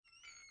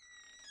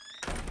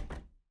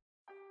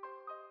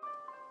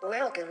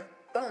Welcome,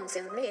 Bones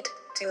and Meat,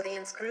 to the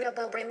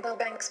inscrutable Brimble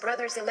Banks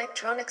Brothers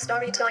electronic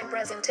storytime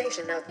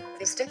presentation of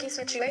The Sticky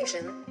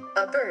Situation,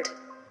 a Bert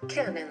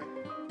Cannon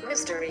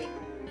mystery.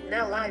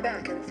 Now lie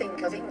back and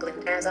think of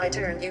England as I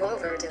turn you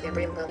over to the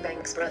Brimble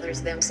Banks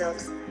Brothers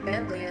themselves,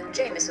 Bentley and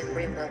Jameson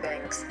Brimble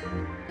Banks.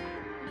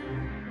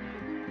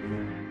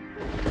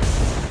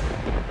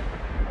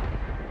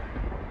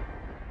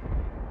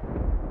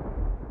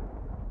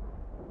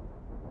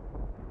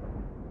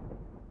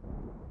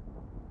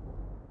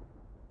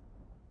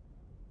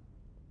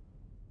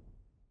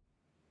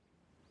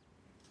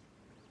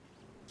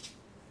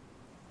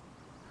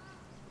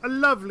 A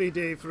lovely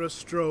day for a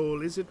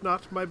stroll, is it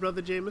not, my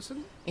brother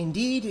Jameson?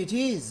 Indeed it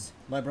is,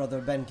 my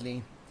brother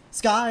Bentley.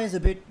 Sky is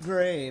a bit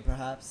grey,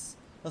 perhaps.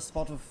 A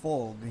spot of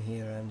fog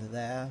here and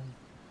there.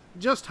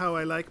 Just how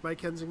I like my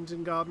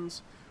Kensington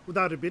Gardens.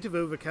 Without a bit of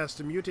overcast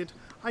to mute it,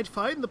 I'd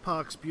find the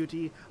park's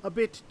beauty a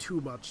bit too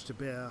much to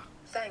bear.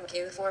 Thank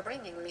you for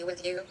bringing me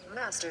with you,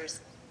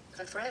 masters.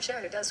 The fresh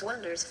air does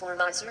wonders for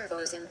my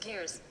servos and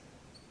gears.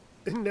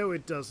 No,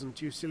 it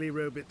doesn't, you silly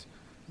robot.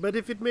 But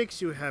if it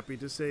makes you happy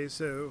to say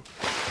so.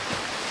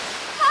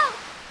 Help!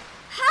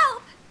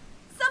 Help!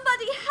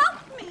 Somebody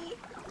help me!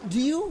 Do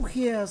you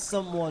hear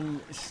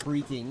someone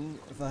shrieking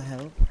for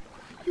help?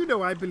 You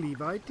know, I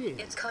believe I did.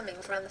 It's coming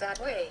from that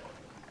way.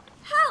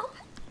 Help!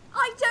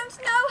 I don't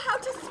know how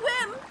to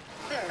swim!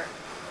 There.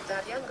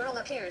 That young girl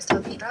appears to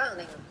be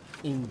drowning.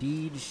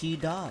 Indeed she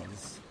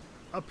does.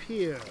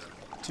 Appear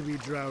to be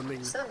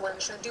drowning. Someone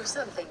should do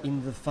something.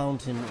 In the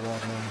fountain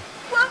water.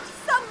 Won't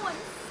someone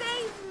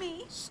save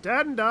me?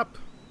 Stand up!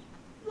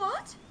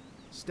 What?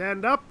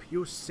 Stand up,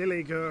 you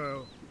silly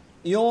girl.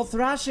 You're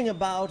thrashing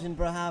about in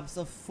perhaps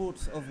a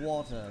foot of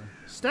water.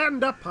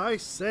 Stand up, I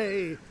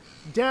say.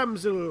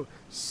 Damsel,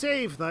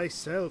 save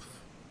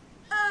thyself.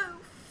 Oh,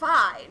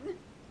 fine.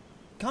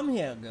 Come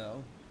here,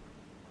 girl.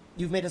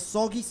 You've made a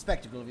soggy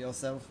spectacle of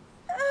yourself.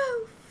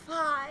 Oh,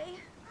 fie.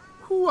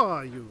 Who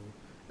are you?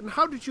 And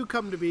how did you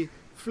come to be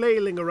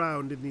flailing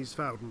around in these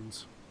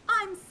fountains?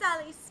 I'm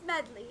Sally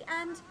Smedley,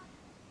 and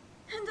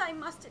I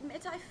must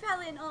admit I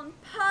fell in on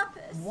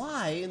purpose.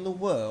 Why in the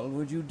world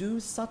would you do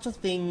such a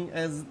thing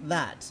as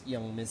that,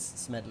 young Miss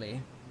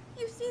Smedley?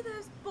 You see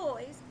those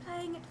boys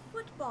playing at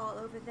football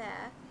over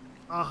there?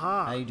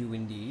 Aha! I do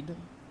indeed.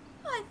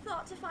 I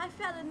thought if I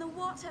fell in the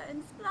water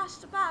and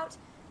splashed about,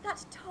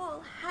 that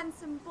tall,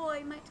 handsome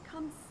boy might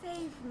come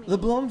save me. The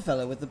blonde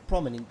fellow with the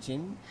prominent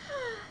chin?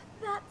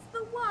 That's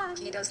the one.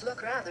 He does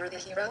look rather the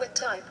heroic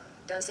type,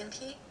 doesn't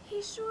he?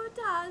 He sure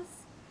does.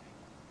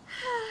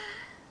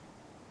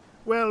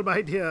 Well,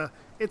 my dear,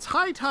 it's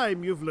high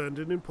time you've learned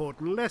an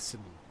important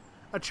lesson.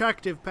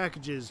 Attractive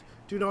packages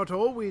do not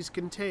always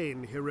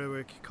contain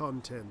heroic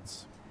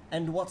contents.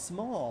 And what's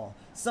more,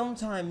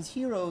 sometimes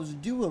heroes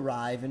do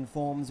arrive in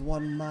forms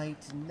one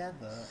might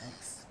never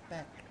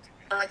expect.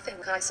 I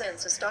think I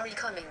sense a story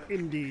coming.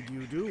 Indeed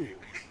you do.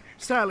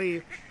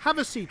 Sally, have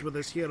a seat with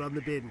us here on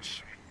the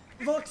bench.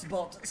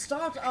 Voxbot,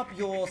 start up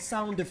your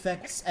sound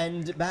effects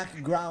and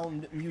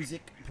background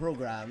music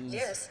programs.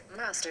 Yes,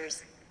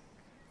 masters.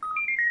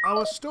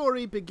 Our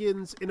story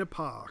begins in a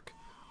park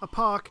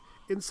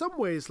in some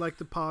ways like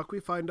the park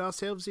we find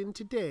ourselves in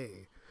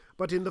today,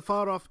 but in the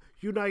far-off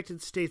United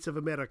States of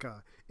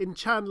America, in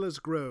Chandler's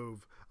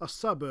Grove, a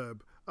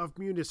suburb of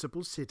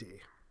Municipal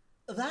City.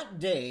 That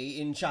day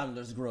in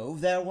Chandler's Grove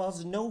there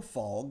was no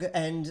fog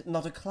and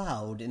not a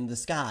cloud in the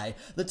sky.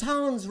 The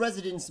town's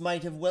residents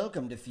might have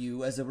welcomed a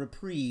few as a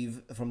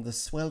reprieve from the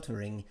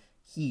sweltering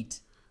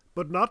heat.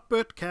 But not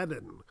Bert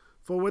Cannon,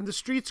 for when the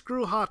streets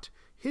grew hot,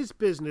 his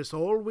business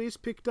always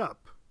picked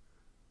up.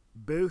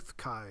 Both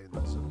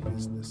kinds of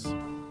business.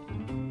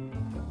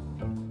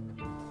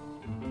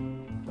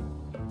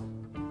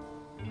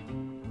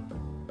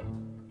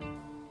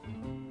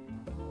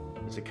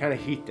 It's the kind of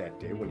heat that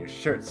day when your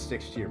shirt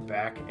sticks to your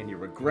back and your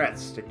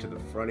regrets stick to the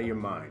front of your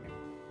mind.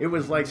 It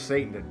was like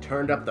Satan had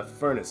turned up the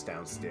furnace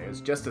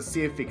downstairs just to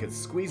see if he could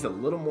squeeze a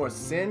little more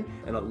sin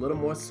and a little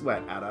more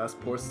sweat out of us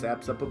poor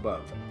saps up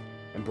above.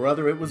 And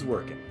brother, it was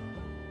working.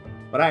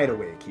 But I had a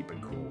way of keeping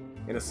cool,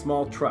 in a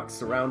small truck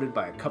surrounded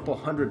by a couple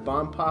hundred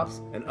bomb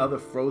pops and other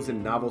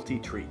frozen novelty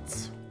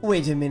treats.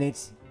 Wait a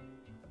minute.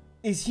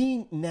 Is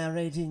he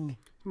narrating?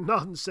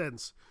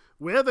 Nonsense.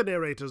 We're the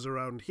narrators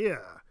around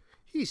here.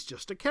 He's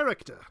just a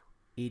character.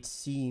 It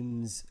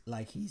seems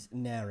like he's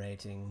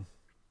narrating.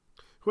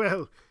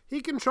 Well,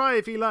 he can try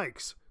if he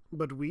likes,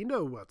 but we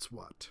know what's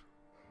what.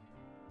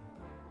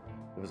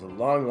 There was a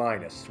long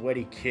line of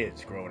sweaty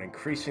kids growing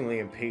increasingly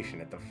impatient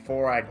at the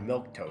four-eyed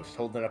milquetoast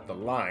holding up the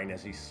line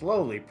as he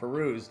slowly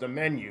perused the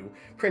menu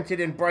printed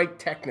in bright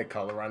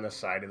Technicolor on the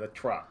side of the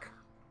truck.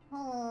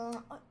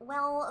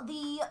 Well,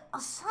 the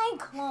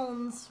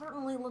cyclone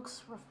certainly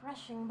looks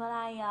refreshing, but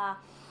I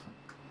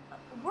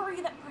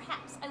worry that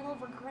perhaps I will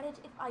regret it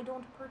if I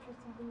don't purchase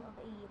something of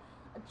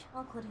a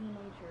chocolatey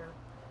nature,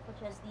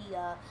 such as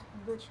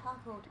the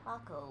Choco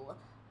Taco.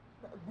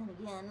 Then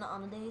again,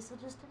 on a day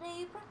such as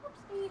today, perhaps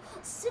a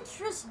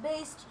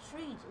citrus-based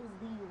treat is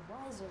the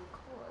wiser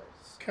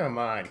course. Come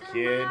on,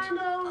 kid.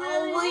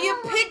 Oh, will you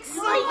pick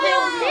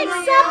something? Pick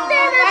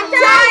something! I'm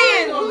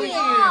dying!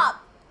 Stop!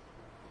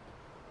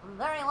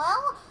 Very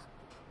well.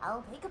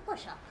 I'll take a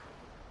push-up.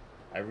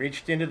 I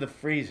reached into the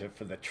freezer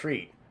for the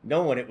treat,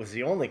 knowing it was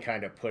the only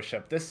kind of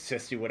push-up this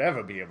sissy would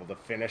ever be able to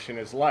finish in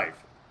his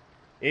life.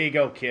 Here you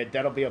go, kid.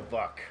 That'll be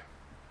 $1.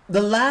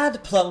 The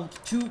lad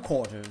plunked 2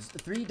 quarters,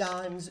 3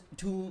 dimes,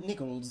 2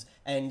 nickels,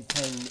 and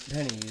 10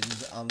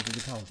 pennies onto the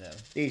counter.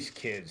 These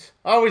kids,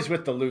 always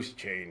with the loose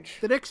change.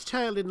 The next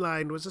child in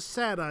line was a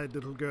sad-eyed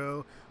little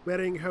girl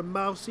wearing her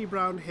mousy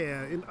brown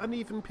hair in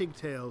uneven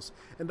pigtails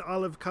and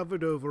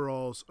olive-covered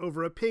overalls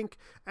over a pink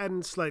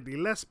and slightly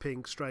less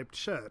pink striped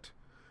shirt.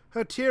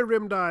 Her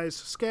tear-rimmed eyes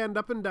scanned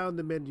up and down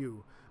the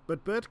menu,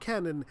 but Bert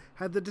Cannon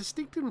had the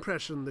distinct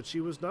impression that she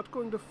was not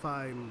going to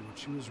find what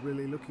she was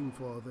really looking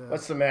for there.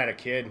 What's the matter,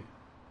 kid?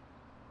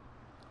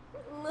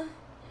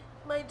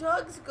 My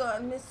dog's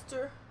gone,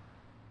 mister.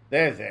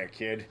 There,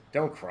 kid.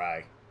 Don't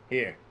cry.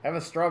 Here, have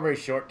a strawberry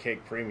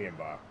shortcake premium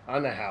bar.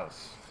 On the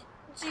house.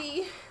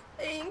 Gee,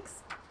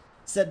 thanks.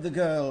 Said the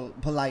girl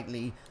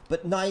politely,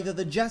 but neither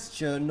the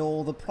gesture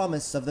nor the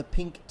promise of the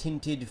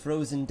pink-tinted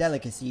frozen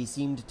delicacy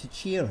seemed to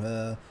cheer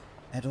her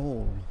at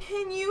all.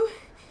 Can you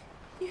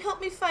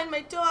help me find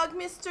my dog,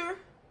 mister?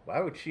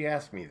 Why would she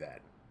ask me that?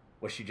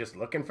 Was she just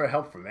looking for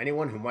help from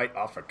anyone who might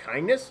offer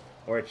kindness?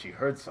 Or had she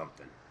heard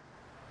something?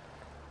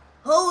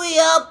 Hurry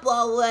up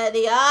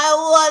already. I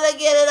want to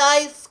get an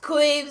ice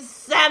cream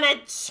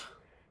sandwich.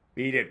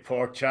 Beat it,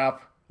 pork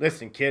chop.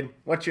 Listen, kid,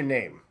 what's your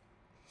name?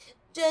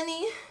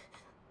 Jenny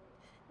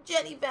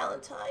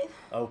Valentine.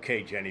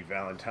 Okay, Jenny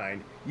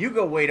Valentine. You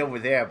go wait over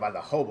there by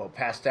the hobo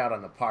passed out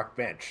on the park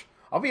bench.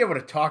 I'll be able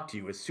to talk to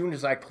you as soon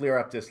as I clear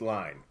up this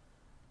line.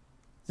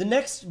 The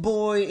next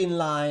boy in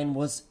line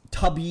was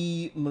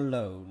Tubby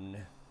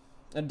Malone,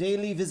 a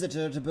daily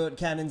visitor to Bert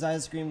Cannon's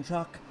ice cream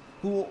truck,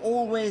 who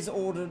always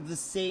ordered the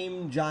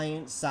same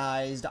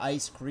giant-sized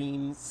ice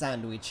cream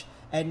sandwich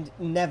and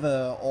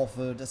never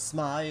offered a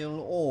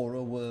smile or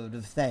a word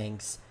of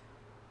thanks,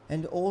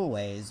 and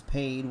always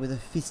paid with a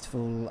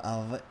fistful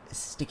of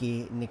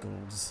sticky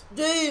nickels.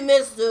 Gee,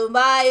 mister,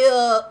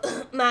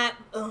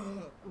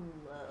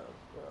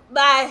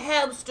 my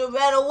hamster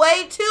ran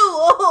away too.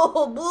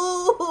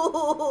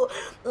 Oh,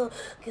 boo.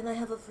 Can I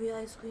have a free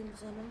ice cream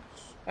sandwich?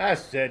 I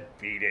said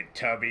beat it,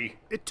 Tubby.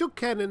 It took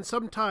Cannon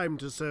some time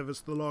to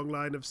service the long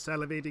line of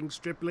salivating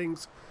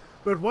striplings,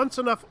 but once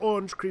enough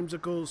orange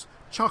creamsicles,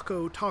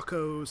 choco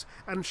tacos,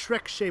 and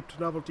Shrek-shaped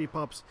novelty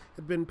pops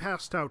had been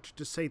passed out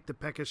to sate the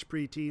peckish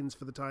preteens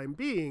for the time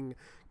being,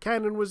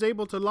 Cannon was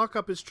able to lock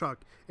up his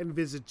truck and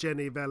visit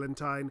Jenny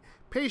Valentine,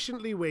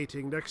 patiently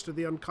waiting next to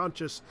the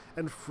unconscious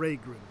and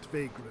fragrant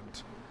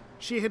vagrant.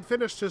 She had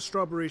finished her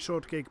strawberry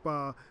shortcake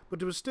bar,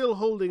 but was still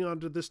holding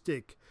onto the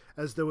stick,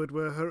 as though it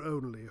were her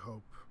only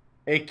hope.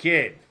 Hey,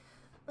 kid.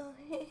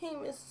 Hey,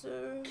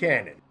 mister.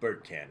 Cannon.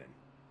 Bert Cannon.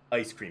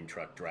 Ice cream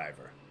truck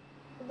driver.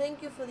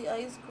 Thank you for the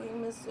ice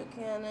cream, Mr.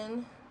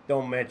 Cannon.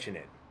 Don't mention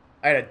it.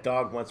 I had a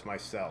dog once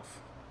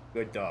myself.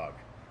 Good dog.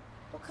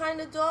 What kind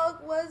of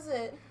dog was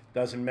it?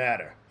 Doesn't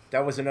matter.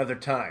 That was another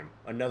time.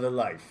 Another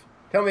life.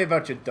 Tell me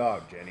about your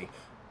dog, Jenny.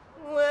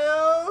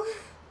 Well,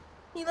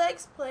 he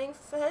likes playing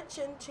fetch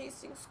and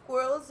chasing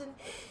squirrels, and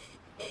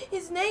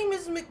his name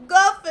is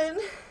McGuffin.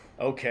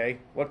 Okay.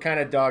 What kind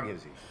of dog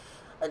is he?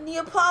 A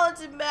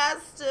Neapolitan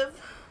Mastiff.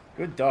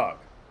 Good dog.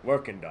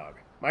 Working dog.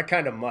 My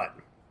kind of mutt.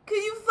 Can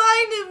you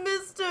find him,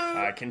 mister?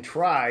 I can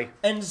try.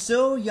 And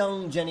so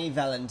young Jenny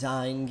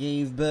Valentine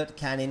gave Bert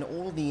Cannon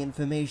all the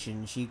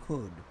information she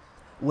could.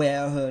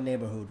 Where her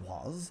neighborhood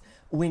was,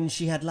 when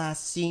she had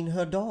last seen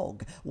her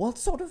dog, what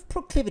sort of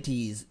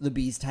proclivities the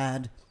beast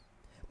had.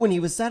 When he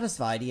was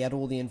satisfied he had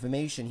all the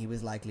information he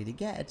was likely to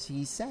get,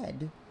 he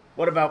said,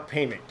 What about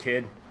payment,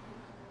 kid?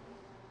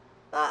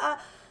 I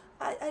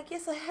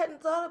guess I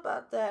hadn't thought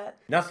about that.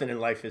 Nothing in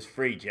life is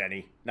free,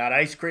 Jenny. Not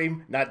ice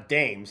cream, not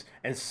dames,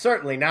 and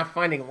certainly not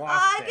finding lost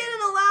I things. get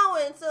an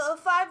allowance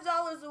of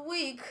 $5 a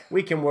week.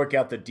 We can work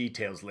out the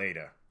details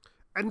later.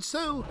 And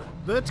so,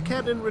 Bert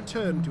Cannon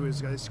returned to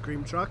his ice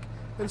cream truck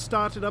and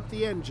started up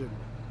the engine.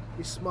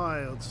 He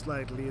smiled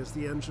slightly as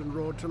the engine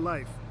roared to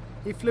life.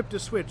 He flipped a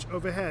switch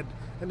overhead,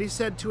 and he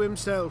said to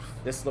himself,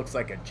 This looks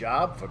like a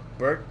job for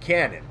Bert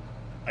Cannon,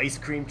 ice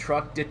cream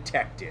truck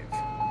detective.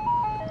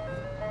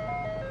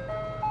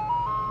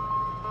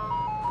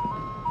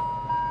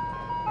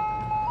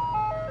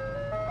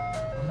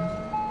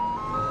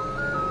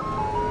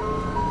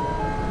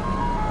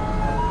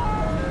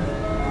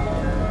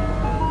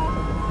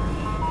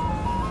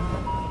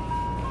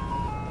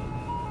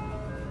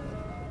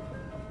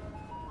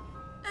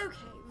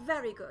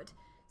 Very good.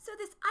 So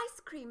this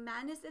ice cream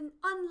man is an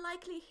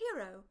unlikely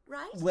hero,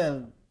 right?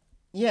 Well,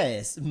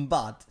 yes,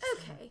 but...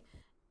 Okay.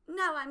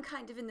 Now I'm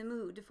kind of in the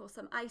mood for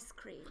some ice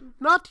cream.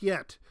 Not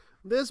yet.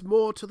 There's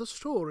more to the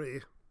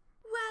story.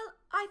 Well,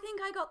 I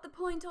think I got the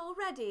point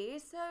already,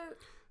 so...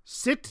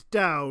 Sit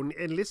down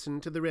and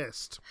listen to the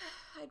rest.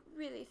 I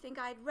really think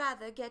I'd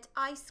rather get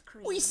ice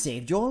cream. We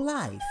saved your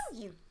life. No,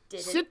 you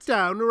didn't. Sit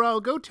down or I'll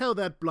go tell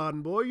that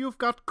blonde boy you've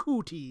got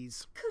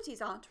cooties.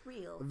 Cooties aren't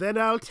real. Then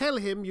I'll tell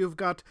him you've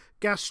got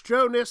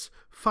gastrocnus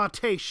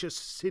fataceus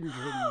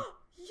syndrome.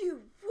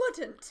 You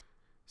wouldn't.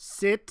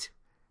 Sit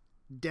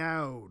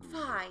down.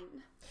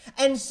 Fine.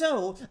 And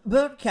so,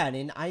 Bert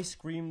Cannon, ice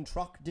cream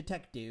truck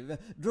detective,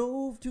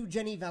 drove to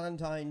Jenny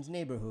Valentine's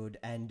neighborhood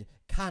and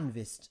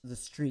canvassed the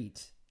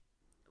street.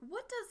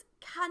 What does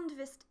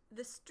canvassed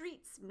the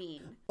streets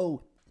mean?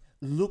 Oh,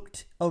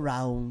 looked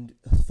around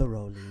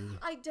thoroughly.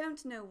 I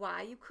don't know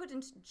why. You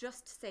couldn't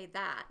just say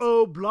that.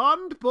 Oh,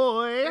 blonde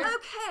boy.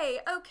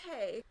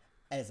 Okay.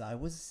 As I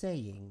was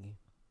saying,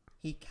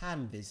 he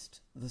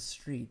canvassed the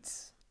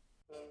streets.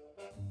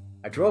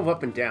 I drove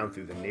up and down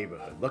through the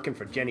neighborhood looking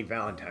for Jenny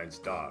Valentine's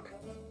dog.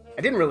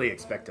 I didn't really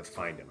expect to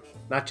find him,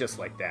 not just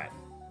like that,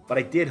 but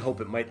I did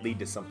hope it might lead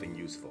to something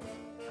useful.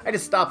 I had to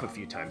stop a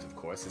few times, of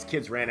course, as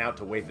kids ran out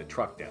to wave the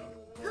truck down.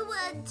 Who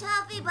would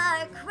toffee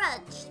bar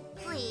crunch,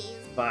 please?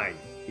 Fine.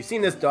 You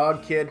seen this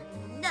dog, kid?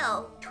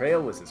 No.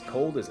 Trail was as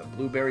cold as a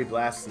blueberry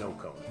blast snow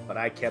cone, but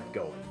I kept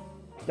going.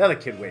 Another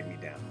kid waved me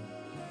down.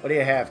 What do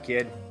you have,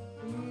 kid?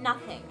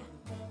 Nothing.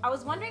 I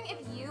was wondering if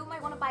you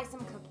might want to buy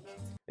some cookies.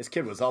 This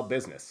kid was all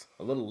business.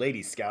 A little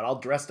lady scout all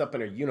dressed up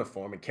in her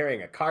uniform and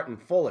carrying a carton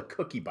full of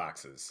cookie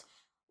boxes.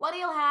 What do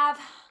you have?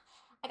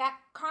 I got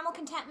caramel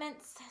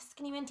contentments,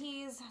 skinny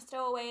minties,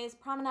 stowaways,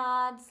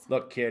 promenades.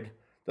 Look, kid,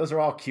 those are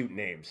all cute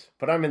names,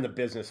 but I'm in the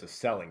business of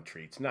selling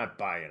treats, not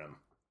buying them.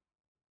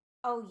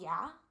 Oh,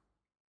 yeah?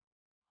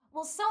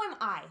 Well, so am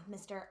I,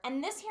 mister.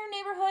 And this here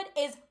neighborhood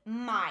is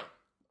my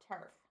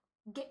turf.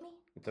 Get me?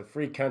 It's a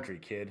free country,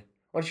 kid.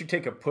 Why don't you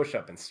take a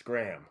push-up and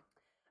scram?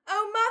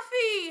 Oh,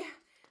 Muffy!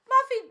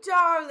 Muffy,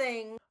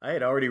 darling! I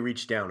had already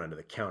reached down under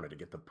the counter to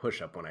get the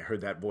push-up when I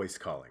heard that voice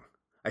calling.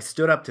 I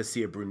stood up to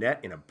see a brunette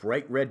in a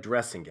bright red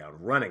dressing gown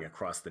running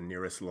across the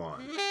nearest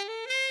lawn.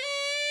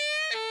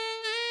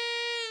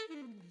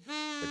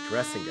 The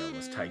dressing gown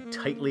was tied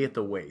tightly at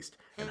the waist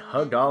and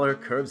hugged all her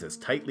curves as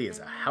tightly as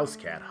a house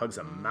cat hugs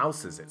a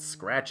mouse as it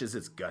scratches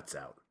its guts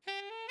out.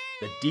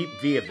 The deep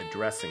V of the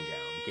dressing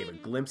gown gave a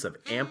glimpse of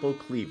ample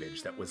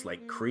cleavage that was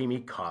like creamy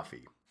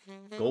coffee,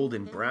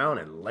 golden brown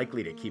and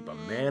likely to keep a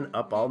man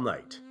up all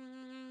night.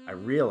 I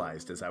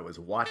realized as I was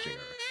watching her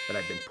that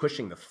I'd been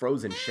pushing the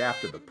frozen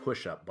shaft of the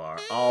push-up bar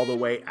all the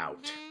way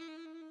out.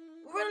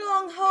 Run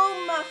along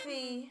home,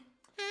 Muffy.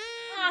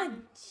 Ah,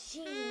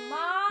 gee,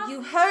 Ma.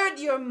 You heard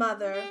your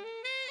mother.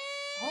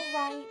 All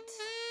right.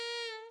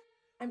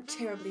 I'm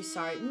terribly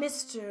sorry,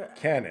 Mr.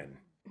 Cannon.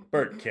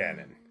 Bert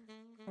Cannon.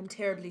 I'm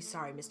terribly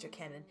sorry, Mr.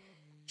 Cannon.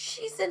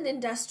 She's an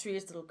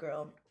industrious little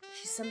girl.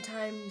 She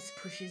sometimes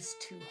pushes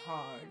too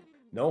hard.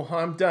 No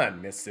harm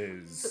done,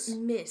 Mrs.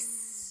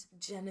 Miss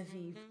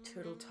Genevieve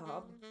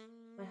Turtletop.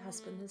 My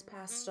husband has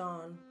passed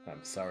on.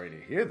 I'm sorry to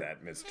hear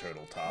that, Miss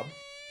Turtletop.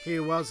 He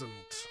wasn't.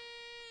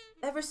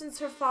 Ever since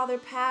her father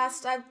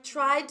passed, I've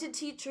tried to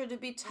teach her to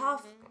be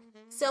tough,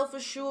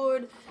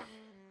 self-assured.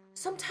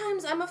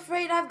 Sometimes I'm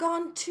afraid I've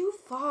gone too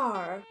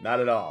far. Not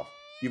at all.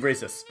 You've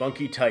raised a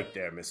spunky tyke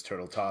there, Miss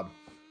Turtletop.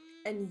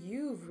 And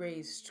you've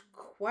raised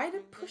quite a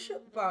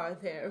push-up bar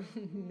there,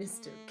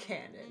 Mr.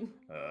 Cannon.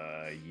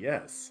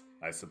 Yes.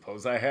 I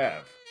suppose I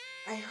have.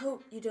 I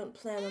hope you don't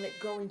plan on it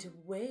going to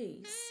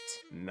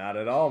waste. Not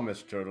at all,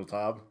 Miss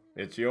Turtletop.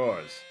 It's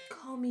yours.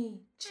 Call me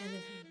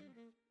Genevieve.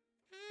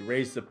 She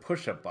raised the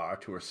push-up bar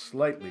to her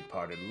slightly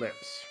parted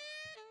lips.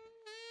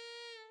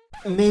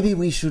 Maybe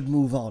we should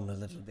move on a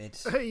little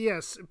bit.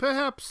 Yes,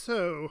 perhaps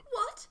so.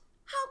 What?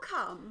 How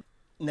come?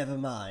 Never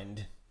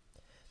mind.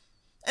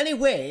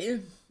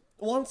 Anyway,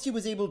 once he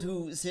was able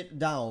to sit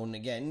down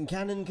again,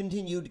 Cannon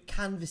continued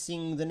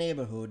canvassing the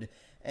neighborhood,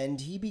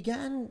 and he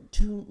began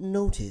to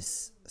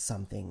notice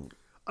something.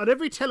 On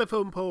every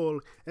telephone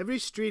pole, every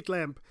street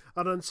lamp,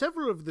 and on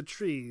several of the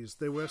trees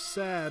there were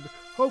sad,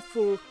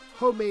 hopeful,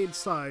 homemade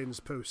signs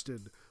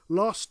posted.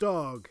 Lost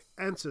dog,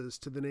 answers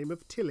to the name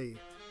of Tilly.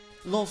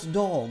 Lost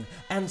dog,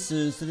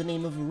 answers to the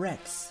name of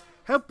Rex.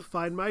 Help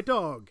find my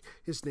dog,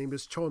 his name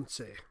is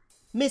Chauncey.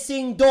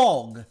 Missing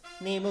dog,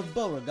 name of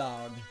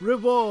Beauregard.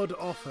 Reward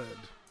offered.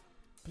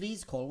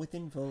 Please call with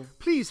info.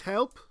 Please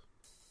help.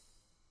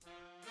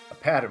 A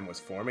pattern was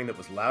forming that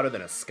was louder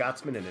than a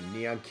Scotsman in a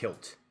neon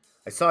kilt.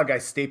 I saw a guy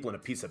stapling a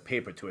piece of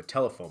paper to a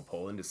telephone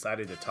pole and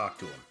decided to talk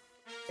to him.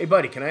 Hey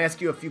buddy, can I ask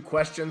you a few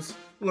questions?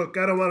 Look,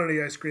 I don't want any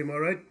ice cream,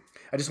 all right?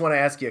 I just want to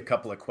ask you a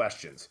couple of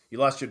questions. You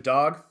lost your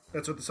dog?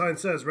 That's what the sign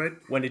says, right?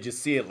 When did you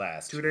see it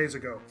last? 2 days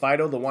ago.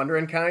 Fido the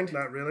wandering kind?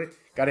 Not really.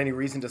 Got any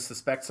reason to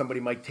suspect somebody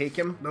might take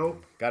him? No.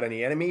 Got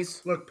any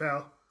enemies? Look,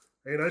 pal,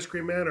 are you an ice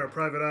cream man or a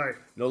private eye?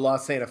 No law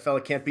saying a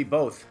fella can't be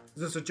both.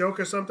 Is this a joke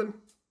or something?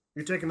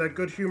 You taking that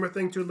good humor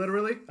thing too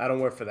literally? I don't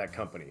work for that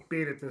company.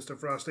 Beat it, Mr.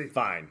 Frosty.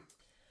 Fine.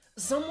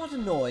 Somewhat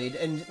annoyed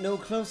and no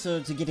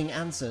closer to getting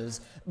answers,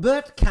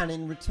 Bert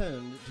Cannon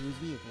returned to his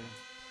vehicle.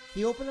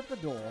 He opened up the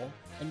door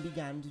and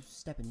began to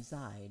step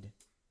inside.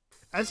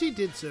 As he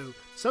did so,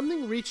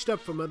 something reached up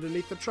from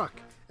underneath the truck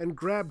and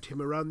grabbed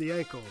him around the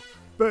ankle.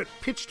 Bert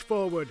pitched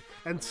forward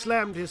and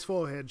slammed his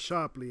forehead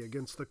sharply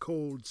against the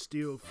cold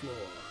steel floor.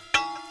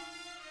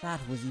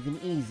 That was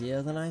even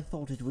easier than I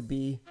thought it would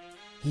be,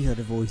 he heard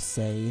a voice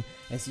say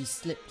as he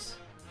slipped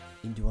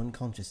into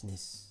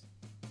unconsciousness.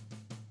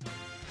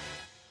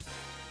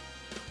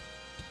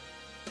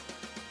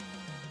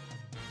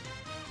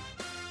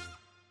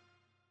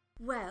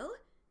 Well,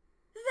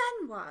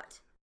 then what?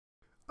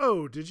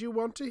 Oh, did you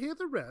want to hear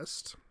the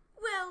rest?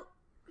 Well,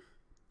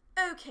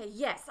 okay,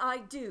 yes, I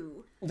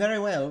do. Very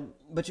well,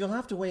 but you'll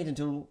have to wait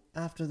until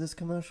after this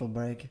commercial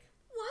break.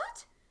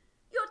 What?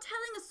 You're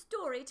telling a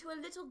story to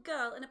a little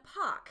girl in a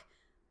park.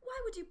 Why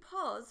would you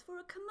pause for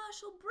a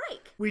commercial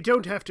break? We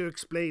don't have to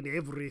explain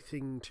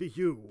everything to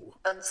you.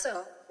 And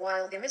so,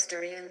 while the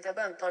mystery and the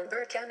bump on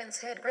Bert Cannon's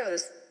head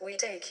grows, we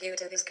take you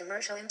to this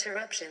commercial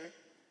interruption.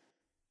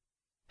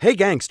 Hey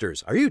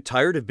gangsters, are you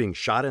tired of being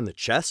shot in the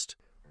chest?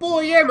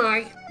 Boy, am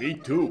I! Me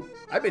too.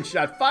 I've been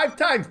shot 5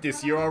 times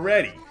this year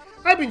already.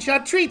 I've been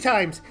shot 3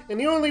 times, and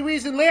the only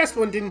reason last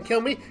one didn't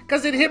kill me,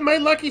 'cause it hit my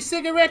lucky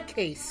cigarette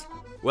case.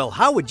 Well,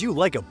 how would you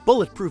like a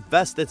bulletproof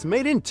vest that's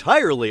made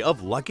entirely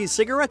of Lucky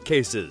cigarette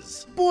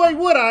cases? Boy,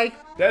 would I!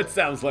 That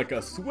sounds like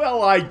a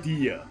swell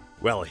idea.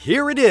 Well,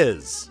 here it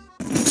is.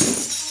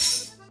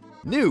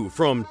 New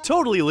from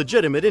totally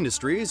legitimate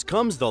industries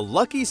comes the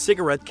Lucky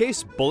cigarette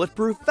case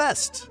bulletproof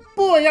vest.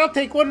 Boy, I'll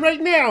take one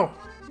right now!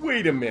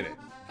 Wait a minute.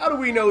 How do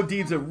we know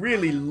these are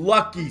really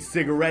Lucky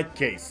cigarette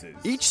cases?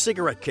 Each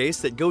cigarette case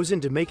that goes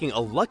into making a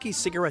Lucky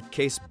cigarette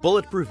case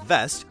bulletproof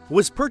vest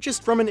was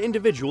purchased from an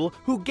individual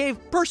who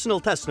gave personal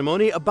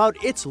testimony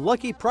about its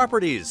lucky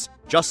properties.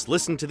 Just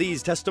listen to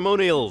these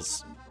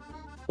testimonials.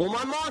 Well,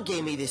 my mom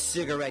gave me this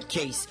cigarette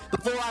case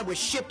before I was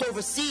shipped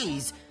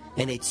overseas,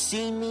 and it's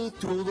seen me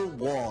through the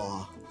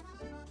war.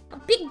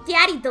 Big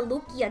Daddy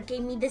DeLucia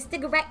gave me this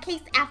cigarette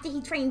case after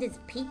he trained his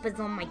peepers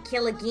on my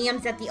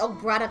kilograms at the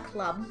Old Brother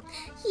Club.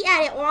 He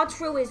had it all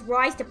through his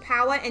rise to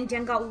power and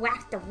then got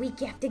whacked a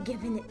week after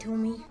giving it to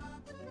me.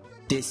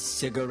 This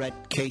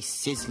cigarette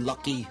case is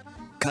lucky,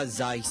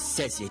 'cause I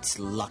says it's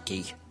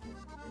lucky.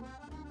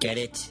 Get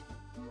it?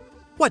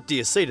 What do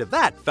you say to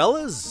that,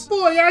 fellas?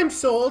 Boy, I'm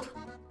sold!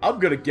 I'm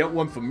gonna get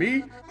one for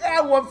me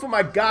and one for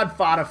my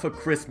godfather for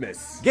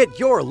Christmas. Get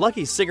your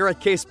Lucky cigarette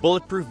case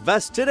bulletproof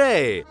vest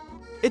today.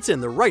 It's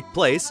in the right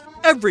place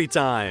every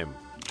time.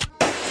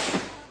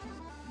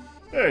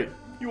 Hey,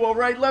 you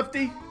alright,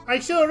 Lefty? I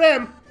sure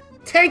am!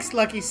 Thanks,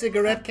 Lucky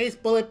cigarette case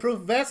bulletproof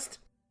vest!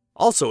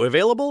 Also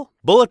available,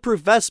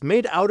 bulletproof vest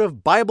made out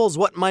of Bible's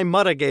What My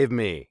Mudda Gave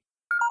Me.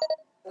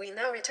 We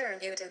now return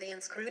you to the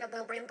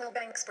inscrutable Brimble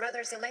Banks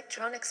Brothers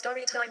electronic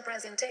storytime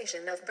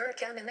presentation of Bert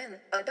Cannon in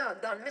A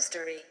Doggone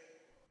Mystery.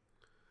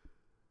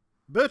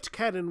 Bert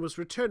Cannon was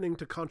returning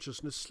to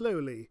consciousness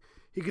slowly.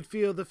 He could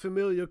feel the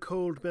familiar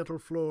cold metal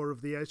floor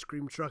of the ice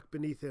cream truck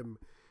beneath him.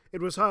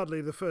 It was hardly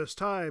the first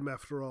time,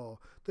 after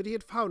all, that he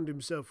had found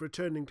himself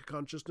returning to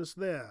consciousness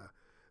there.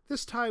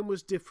 This time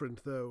was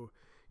different, though.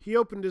 He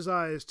opened his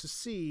eyes to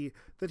see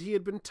that he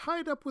had been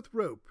tied up with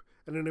rope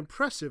and an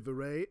impressive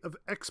array of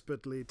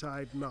expertly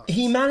tied knots.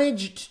 He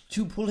managed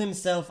to pull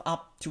himself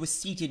up to a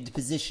seated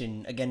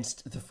position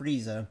against the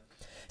freezer.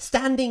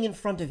 Standing in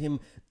front of him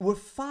were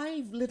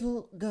 5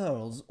 little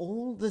girls,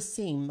 all the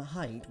same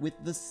height, with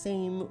the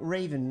same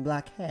raven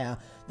black hair.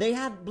 They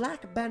had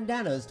black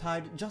bandanas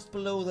tied just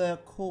below their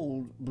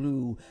cold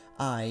blue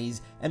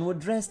eyes, and were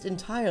dressed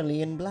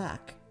entirely in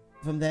black,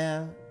 from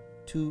there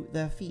to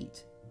their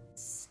feet.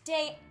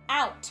 Stay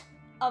out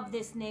of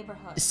this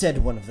neighborhood, said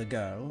one of the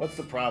girls. What's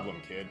the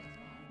problem, kid?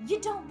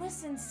 You don't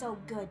listen so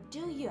good,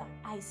 do you,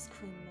 Ice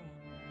Cream Man?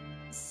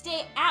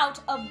 Stay out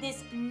of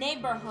this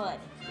neighborhood.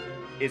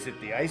 Is it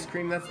the ice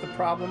cream that's the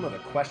problem, or the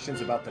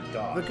questions about the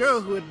dogs? The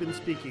girl who had been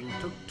speaking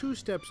took 2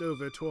 steps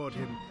over toward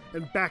him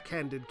and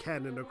backhanded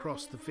Cannon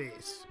across the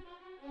face.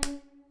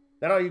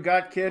 That all you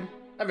got, kid?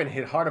 I've been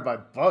hit harder by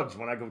bugs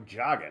when I go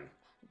jogging.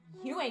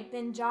 You ain't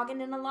been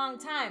jogging in a long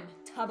time,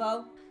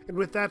 Tubbo. And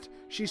with that,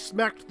 she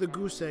smacked the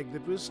goose egg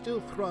that was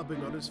still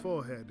throbbing on his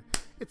forehead.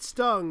 It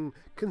stung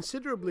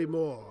considerably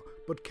more,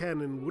 but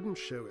Cannon wouldn't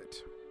show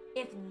it.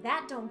 If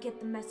that don't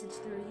get the message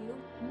through you,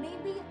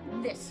 maybe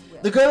this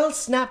will. The girl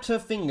snapped her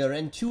finger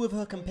and 2 of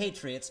her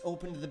compatriots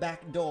opened the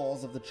back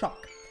doors of the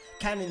truck.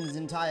 Cannon's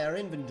entire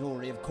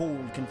inventory of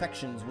cold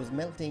confections was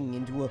melting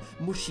into a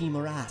mushy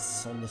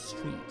morass on the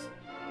street.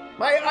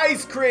 My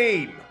ice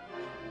cream!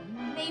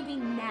 Maybe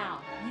now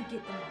you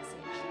get the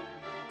message.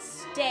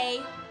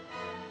 Stay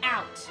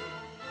out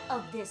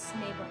of this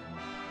neighborhood.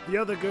 The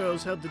other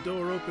girls held the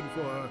door open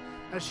for her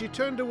as she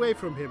turned away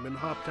from him and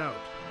hopped out.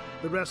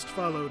 The rest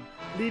followed,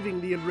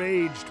 leaving the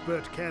enraged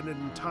Bert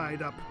Cannon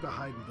tied up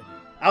behind them.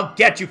 I'll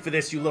get you for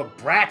this, you little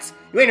brats!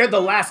 You ain't heard the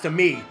last of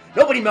me!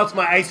 Nobody melts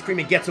my ice cream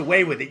and gets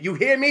away with it, you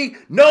hear me?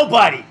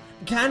 Nobody!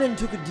 Cannon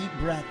took a deep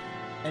breath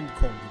and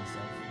calmed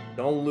himself.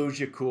 Don't lose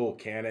your cool,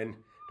 Cannon.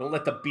 Don't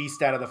let the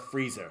beast out of the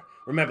freezer.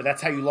 Remember,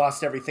 that's how you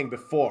lost everything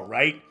before,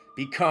 right?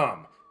 Be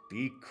calm.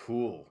 Be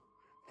cool.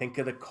 Think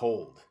of the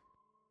cold.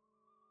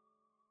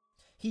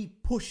 He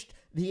pushed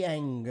the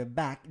anger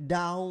back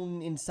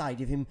down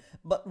inside of him,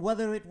 but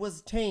whether it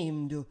was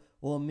tamed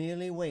or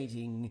merely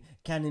waiting,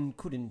 Cannon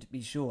couldn't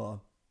be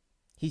sure.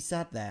 He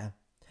sat there,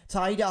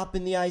 tied up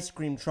in the ice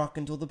cream truck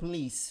until the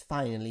police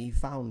finally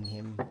found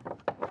him.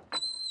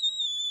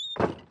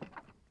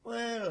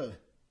 Well,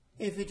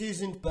 if it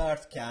isn't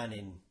Bert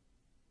Cannon.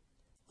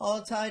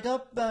 All tied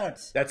up, Bert.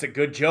 That's a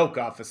good joke,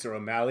 Officer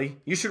O'Malley.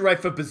 You should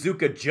write for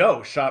Bazooka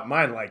Joe, shot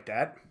mine like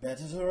that.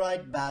 Better to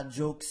write bad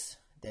jokes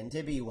than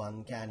to be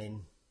one,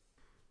 Cannon.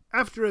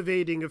 After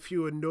evading a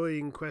few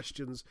annoying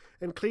questions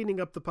and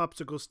cleaning up the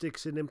popsicle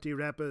sticks in empty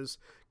wrappers,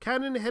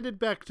 Cannon headed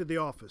back to the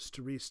office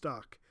to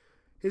restock.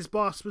 His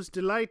boss was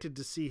delighted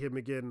to see him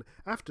again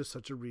after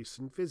such a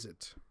recent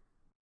visit.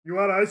 You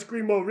want ice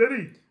cream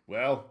already?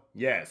 Well,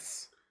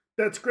 yes.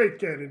 That's great,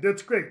 Cannon,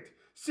 that's great.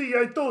 See,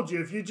 I told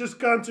you, if you just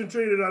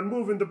concentrated on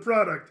moving the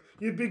product,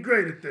 you'd be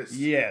great at this.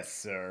 Yes,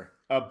 sir.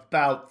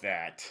 About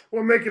that.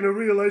 We're making a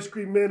real ice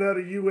cream man out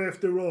of you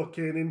after all,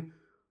 Cannon.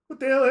 What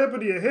the hell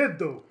happened to your head,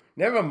 though?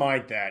 Never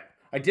mind that.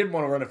 I did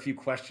want to run a few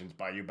questions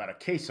by you about a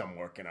case I'm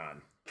working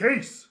on.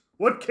 Case?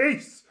 What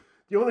case?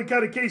 The only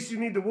kind of case you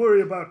need to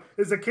worry about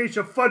is a case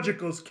of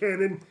fudgicles,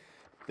 Cannon.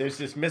 There's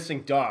this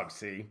missing dog,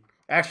 see?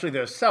 Actually,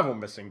 there's several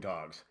missing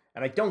dogs.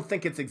 And I don't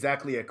think it's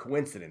exactly a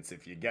coincidence,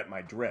 if you get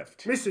my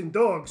drift. Missing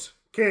dogs?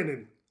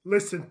 Cannon,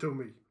 listen to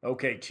me.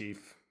 Okay,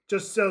 Chief.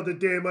 Just sell the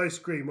damn ice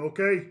cream,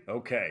 okay?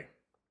 Okay.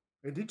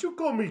 And did you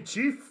call me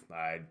Chief?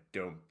 I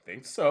don't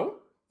think so.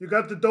 You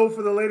got the dough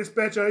for the latest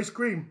batch of ice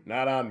cream?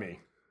 Not on me.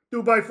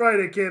 Due by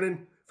Friday,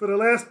 Cannon. For the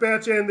last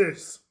batch and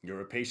this.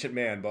 You're a patient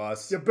man,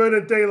 boss. You're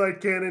burning daylight,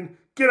 Cannon.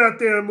 Get out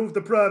there and move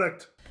the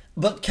product.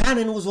 But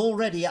Cannon was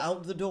already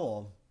out the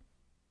door.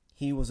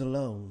 He was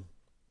alone,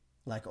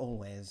 like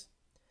always.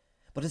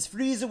 But his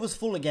freezer was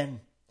full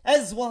again,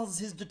 as was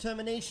his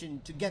determination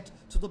to get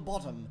to the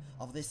bottom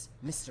of this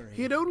mystery.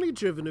 He had only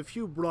driven a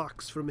few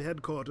blocks from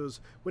headquarters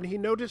when he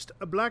noticed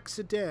a black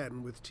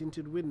sedan with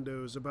tinted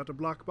windows about a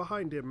block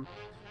behind him.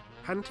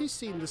 Hadn't he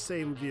seen the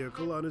same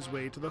vehicle on his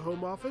way to the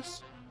home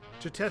office?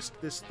 To test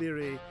this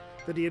theory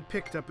that he had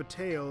picked up a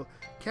tail,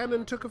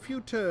 Cannon took a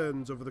few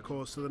turns over the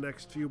course of the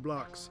next few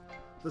blocks.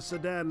 The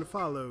sedan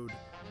followed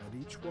at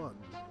each one.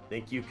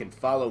 Think you can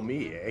follow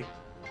me, eh?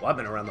 Well, I've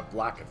been around the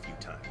block a few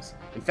times.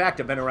 In fact,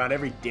 I've been around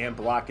every damn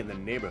block in the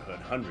neighborhood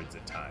hundreds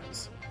of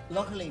times.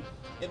 Luckily,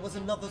 it was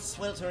another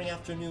sweltering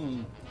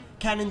afternoon.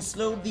 Cannon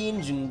slowed the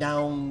engine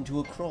down to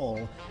a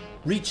crawl,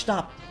 reached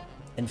up,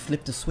 and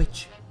flipped a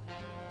switch.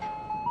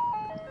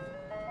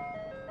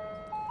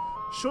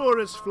 Sure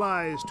as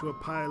flies to a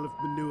pile of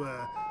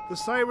manure, the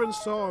siren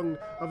song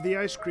of the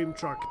ice cream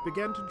truck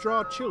began to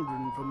draw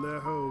children from their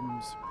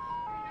homes.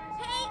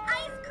 Hey,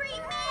 ice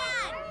cream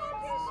man!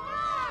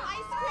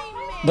 Ice cream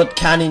man! But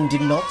Cannon did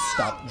not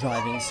stop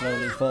driving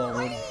slowly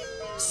forward.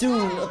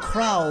 Soon, a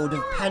crowd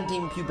of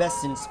panting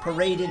pubescents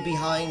paraded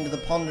behind the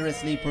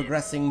ponderously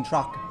progressing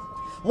truck.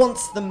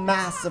 Once the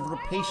mass of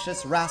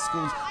rapacious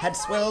rascals had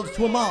swelled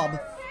to a mob,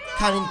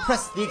 Cannon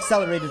pressed the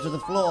accelerator to the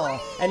floor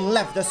and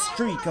left a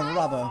streak of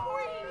rubber.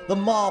 The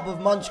mob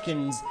of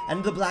munchkins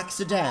and the black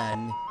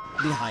sedan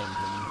behind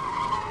him.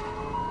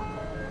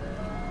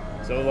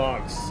 So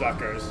long,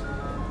 suckers.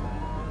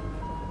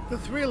 The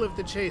thrill of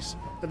the chase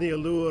and the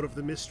allure of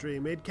the mystery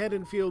made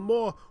Cannon feel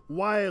more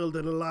wild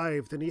and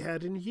alive than he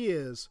had in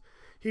years.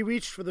 He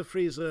reached for the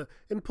freezer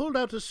and pulled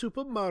out a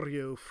Super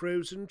Mario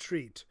frozen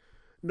treat.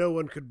 No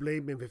one could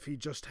blame him if he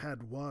just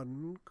had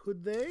one,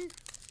 could they?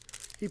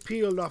 He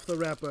peeled off the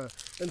wrapper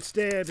and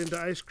stared into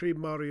Ice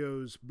Cream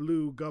Mario's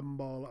blue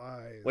gumball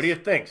eyes. What do you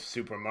think,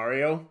 Super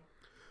Mario?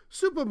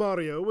 Super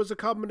Mario was a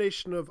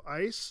combination of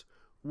ice,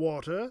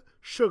 water,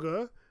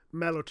 sugar,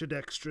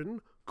 maltodextrin,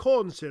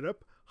 corn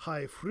syrup,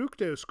 high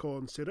fructose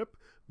corn syrup,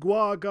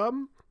 guar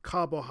gum,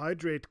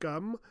 carbohydrate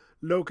gum,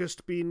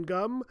 locust bean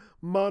gum,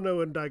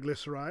 mono and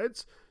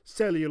diglycerides,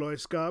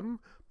 cellulose gum,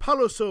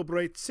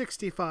 palosobrate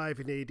 65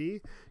 and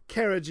 80,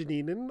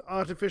 carrageenan,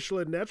 artificial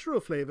and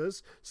natural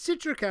flavors,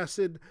 citric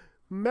acid,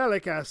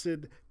 malic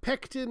acid,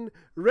 pectin,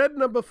 red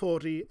number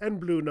 40, and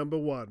blue number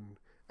 1.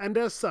 And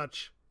as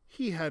such,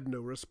 he had no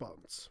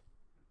response.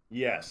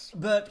 Yes.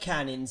 Bert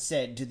Cannon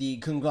said to the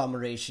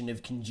conglomeration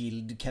of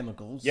congealed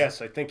chemicals.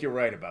 Yes, I think you're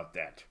right about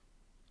that.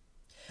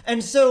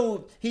 And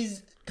so,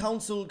 his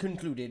counsel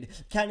concluded,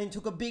 Cannon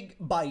took a big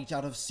bite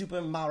out of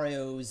Super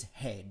Mario's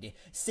head,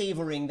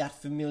 savoring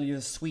that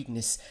familiar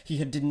sweetness he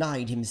had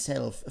denied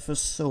himself for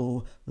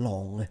so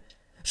long.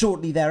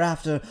 Shortly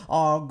thereafter,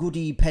 our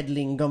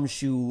goody-peddling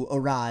gumshoe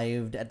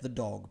arrived at the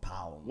dog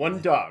pound.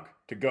 One dog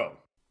to go.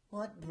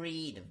 What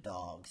breed of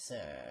dog,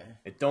 sir?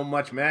 It don't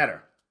much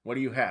matter. What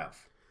do you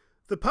have?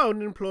 The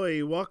pound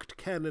employee walked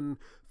Cannon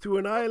through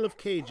an aisle of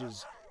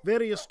cages.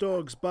 Various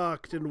dogs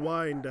barked and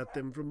whined at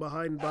them from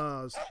behind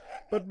bars,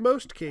 but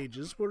most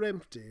cages were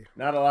empty.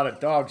 Not a lot of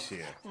dogs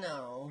here.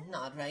 No,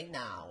 not right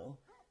now.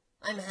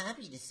 I'm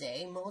happy to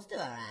say most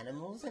of our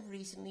animals have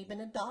recently been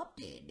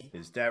adopted.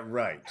 Is that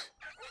right?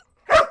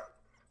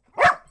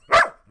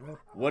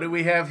 What do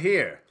we have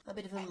here? A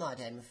bit of a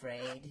mutt, I'm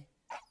afraid.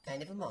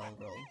 Kind of a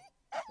mongrel.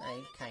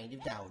 I kind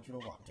of doubt you'll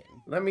want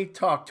him. Let me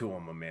talk to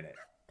him a minute.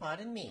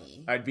 Pardon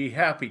me? I'd be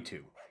happy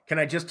to. Can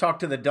I just talk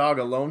to the dog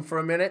alone for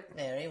a minute?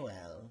 Very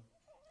well.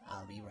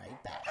 I'll be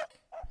right back.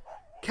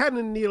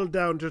 Cannon kneeled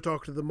down to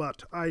talk to the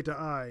mutt, eye to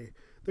eye.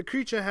 The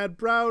creature had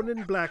brown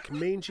and black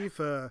mangy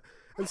fur,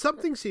 and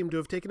something seemed to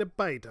have taken a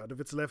bite out of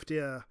its left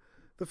ear.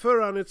 The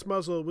fur on its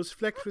muzzle was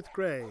flecked with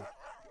gray.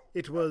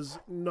 It was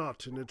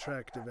not an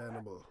attractive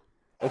animal.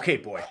 Okay,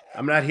 boy,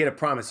 I'm not here to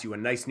promise you a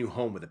nice new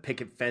home with a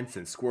picket fence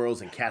and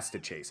squirrels and cats to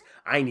chase.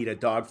 I need a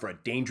dog for a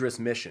dangerous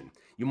mission.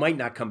 You might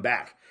not come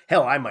back.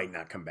 Hell, I might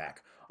not come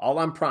back. All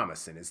I'm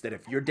promising is that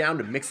if you're down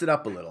to mix it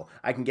up a little,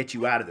 I can get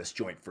you out of this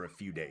joint for a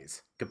few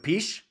days.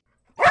 Capiche?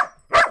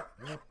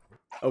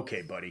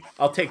 Okay, buddy,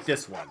 I'll take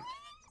this one.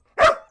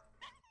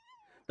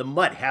 The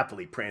mutt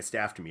happily pranced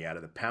after me out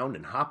of the pound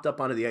and hopped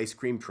up onto the ice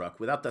cream truck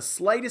without the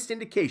slightest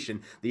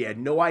indication that he had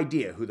no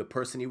idea who the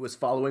person he was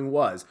following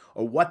was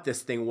or what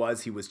this thing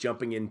was he was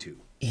jumping into.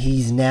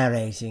 He's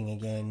narrating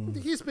again.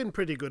 He's been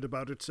pretty good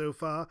about it so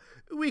far.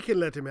 We can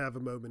let him have a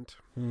moment.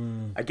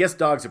 I guess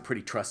dogs are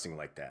pretty trusting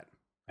like that.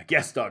 I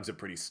guess dogs are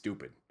pretty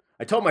stupid.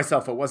 I told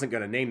myself I wasn't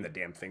going to name the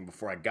damn thing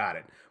before I got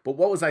it, but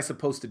what was I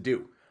supposed to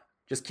do?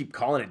 Just keep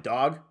calling it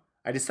dog?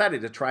 I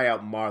decided to try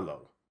out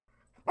Marlowe.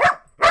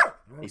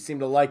 He seemed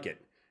to like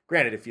it.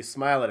 Granted, if you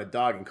smile at a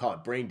dog and call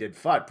it brain-dead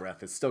fart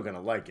breath, it's still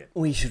gonna like it.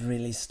 We should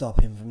really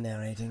stop him from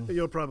narrating.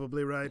 You're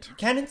probably right.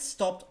 Cannon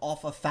stopped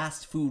off a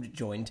fast food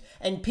joint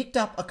and picked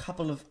up a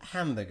couple of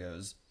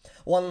hamburgers.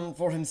 One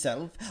for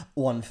himself,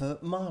 one for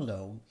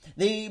Marlowe.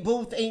 They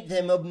both ate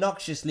them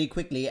obnoxiously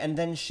quickly and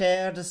then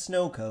shared a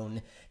snow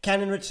cone.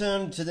 Cannon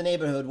returned to the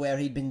neighborhood where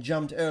he'd been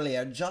jumped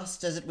earlier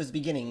just as it was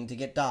beginning to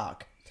get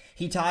dark.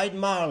 He tied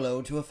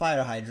Marlowe to a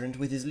fire hydrant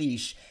with his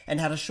leash and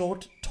had a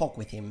short talk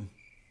with him.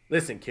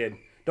 Listen, kid,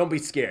 don't be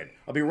scared.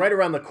 I'll be right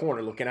around the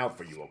corner looking out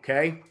for you,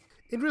 okay?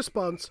 In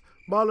response,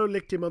 Marlowe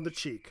licked him on the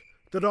cheek.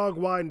 The dog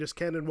whined as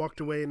Cannon walked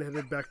away and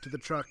headed back to the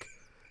truck.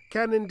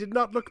 Cannon did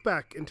not look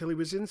back until he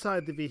was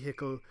inside the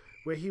vehicle,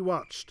 where he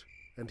watched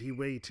and he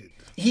waited.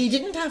 He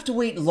didn't have to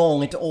wait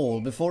long at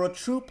all before a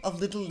troop of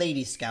little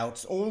lady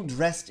scouts, all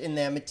dressed in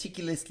their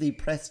meticulously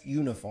pressed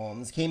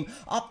uniforms, came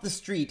up the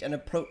street and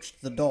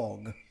approached the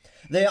dog.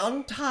 They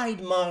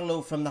untied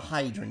Marlowe from the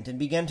hydrant and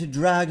began to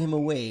drag him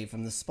away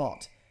from the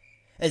spot.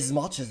 As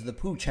much as the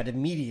pooch had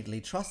immediately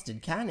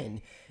trusted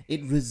Cannon,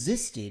 it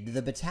resisted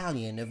the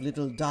battalion of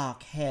little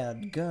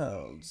dark-haired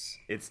girls.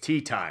 It's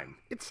tea time.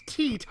 It's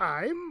tea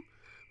time?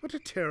 What a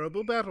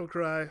terrible battle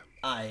cry.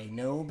 I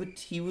know, but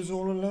he was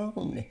all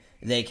alone.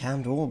 They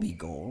can't all be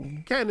gold.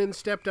 Cannon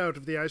stepped out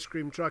of the ice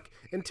cream truck,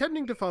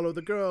 intending to follow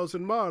the girls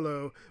and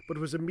Marlowe, but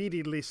was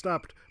immediately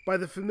stopped by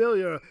the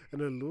familiar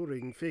and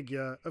alluring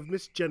figure of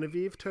Miss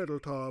Genevieve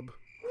Turtletaub.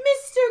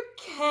 Mr.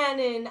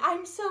 Cannon,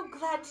 I'm so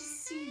glad to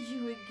see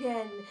you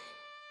again.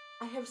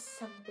 I have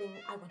something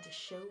I want to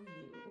show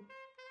you.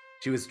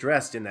 She was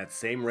dressed in that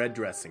same red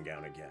dressing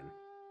gown again.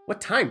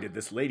 What time did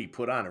this lady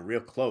put on her real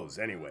clothes,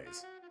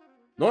 anyways?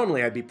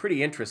 Normally, I'd be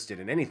pretty interested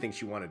in anything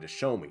she wanted to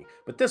show me,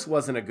 but this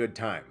wasn't a good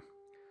time.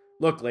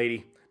 Look,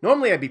 lady,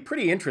 normally I'd be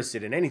pretty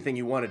interested in anything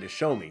you wanted to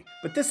show me,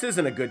 but this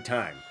isn't a good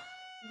time.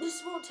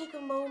 This won't take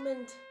a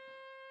moment.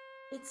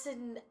 It's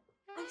an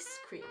ice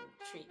cream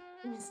treat,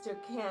 Mr.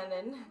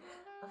 Cannon.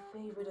 A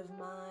favorite of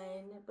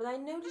mine, but I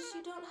notice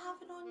you don't have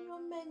it on your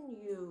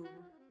menu.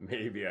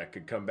 Maybe I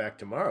could come back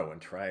tomorrow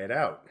and try it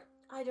out.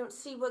 I don't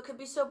see what could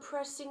be so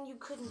pressing you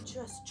couldn't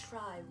just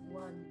try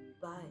one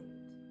bite.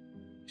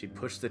 She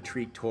pushed the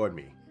treat toward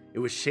me. It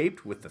was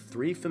shaped with the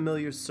three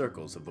familiar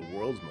circles of the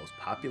world's most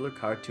popular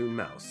cartoon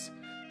mouse.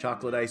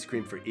 Chocolate ice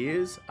cream for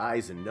ears,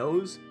 eyes, and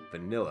nose,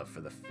 vanilla for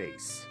the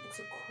face. It's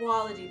a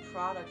quality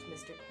product,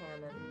 Mr.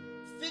 Cannon.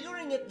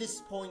 Figuring at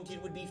this point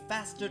it would be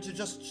faster to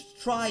just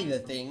try the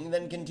thing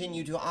than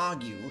continue to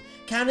argue,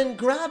 Cannon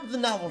grabbed the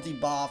novelty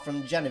bar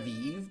from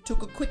Genevieve,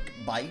 took a quick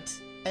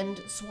bite,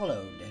 and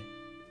swallowed.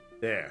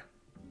 There.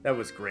 That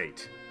was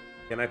great.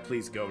 Can I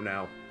please go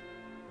now?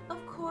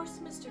 Of course,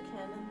 Mr.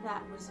 Cannon,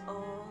 that was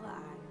all I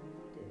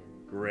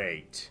needed.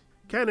 Great.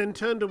 Cannon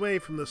turned away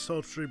from the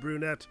sultry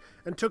brunette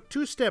and took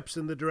 2 steps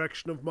in the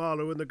direction of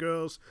Marlowe and the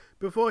girls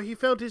before he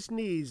felt his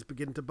knees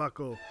begin to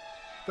buckle.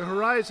 The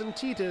horizon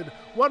teetered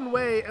one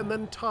way and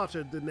then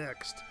tottered the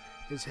next.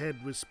 His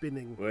head was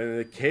spinning. When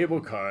the cable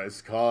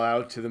cars call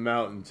out to the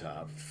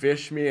mountaintop,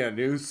 fish me a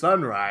new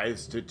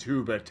sunrise to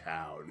Tuba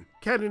Town.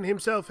 Cannon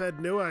himself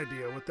had no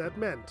idea what that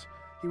meant.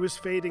 He was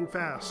fading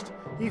fast.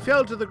 He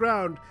fell to the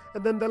ground,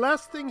 and then the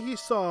last thing he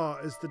saw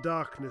as the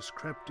darkness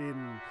crept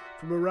in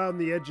from around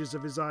the edges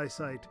of his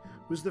eyesight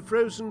was the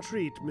frozen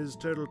treat Ms.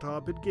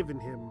 Turtletaub had given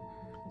him.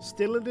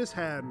 Still in his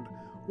hand,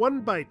 one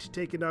bite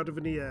taken out of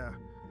an ear.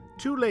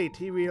 Too late,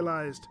 he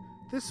realized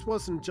this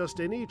wasn't just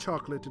any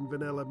chocolate and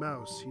vanilla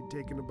mouse he'd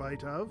taken a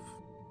bite of.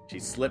 She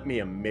slipped me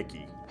a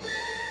Mickey.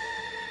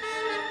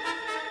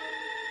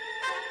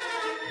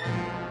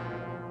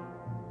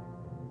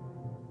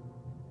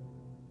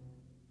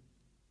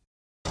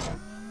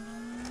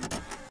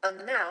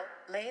 And now,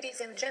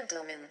 ladies and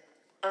gentlemen,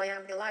 I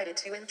am delighted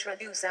to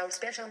introduce our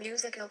special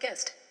musical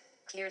guest,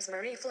 Here's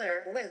Marie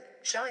Flair with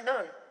Shine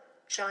On.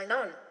 Shine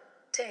On.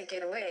 Take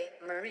it away,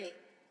 Marie.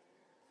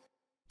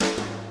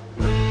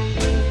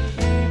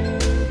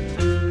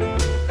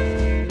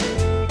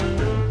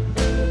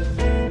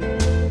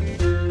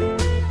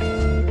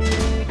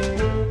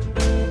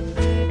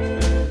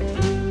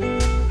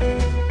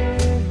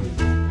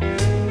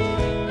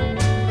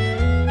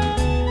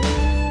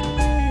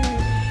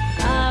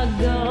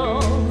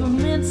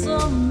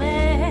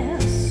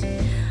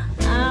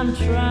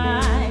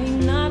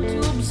 Trying not to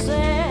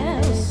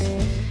obsess.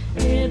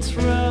 It's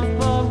rough,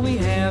 but we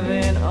have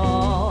it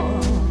all.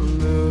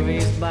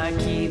 Movies by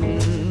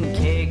Keaton,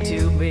 cake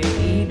to be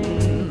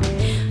eaten.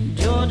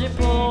 Georgie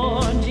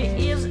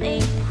Porgy is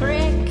a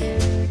prick.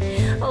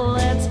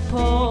 Let's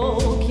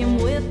poke him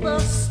with a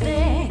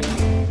stick.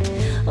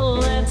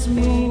 Let's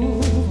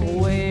move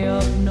way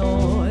up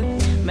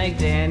north. Make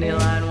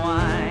dandelion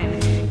wine.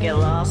 Get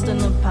lost in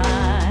the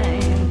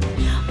pine.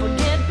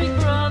 Forget Big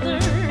Brother,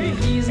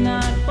 he's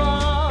not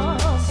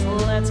boss.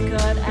 Let's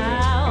cut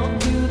out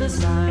to the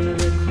sign of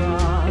the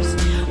cross.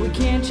 We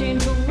can't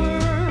change the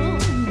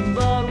world,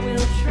 but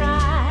we'll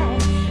try.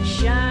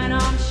 Shine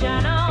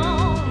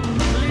on,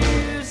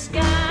 blue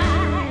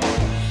sky.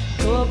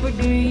 Corporate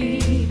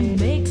greed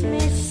makes me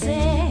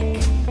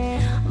sick.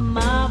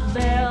 My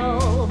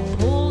bell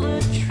pulled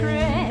a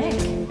trick.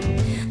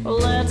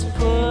 Let's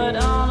put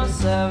on a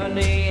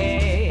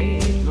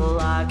 78.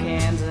 Lock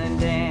hands and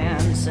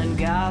dance and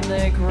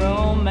gothic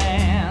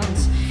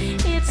romance.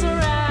 It's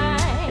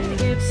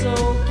alright, it's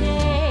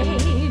okay.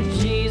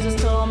 Jesus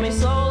told me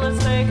so,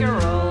 let's take a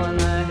roll in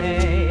the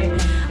hay.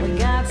 We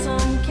got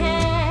some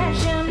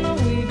cash in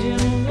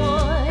Norwegian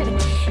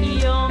wood.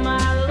 You're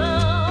my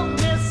love,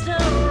 Mr.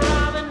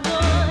 Robin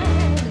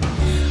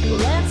Hood.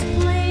 Let's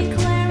play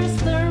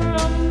Clarence the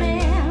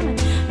Man.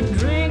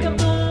 Drink up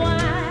the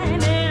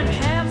wine and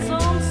have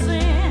some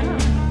sin.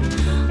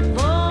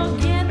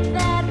 Forget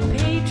that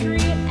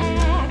Patriot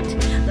Act.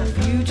 The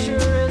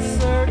future is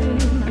certain.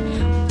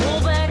 Pull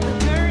back the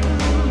curtain.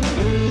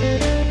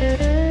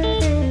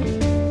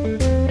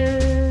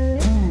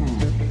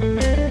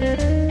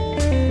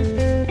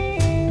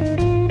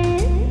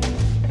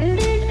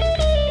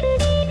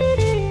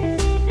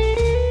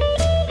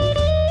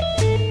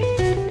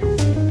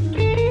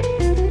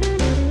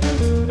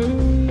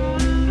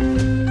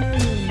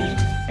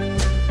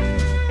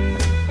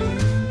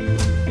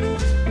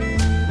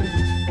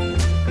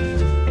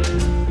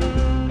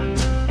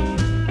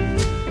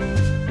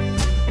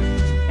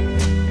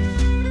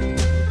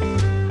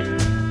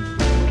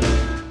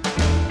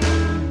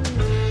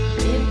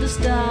 If the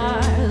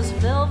stars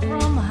fell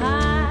from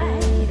high,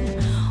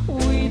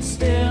 we'd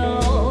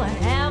still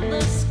have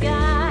the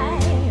sky.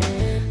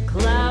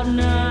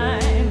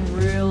 Cloud9,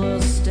 real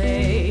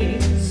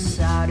estate.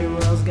 Saudi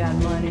world's got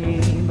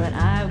money, but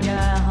I've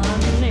got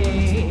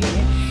honey.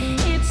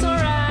 It's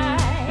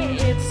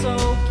alright, it's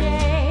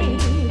okay.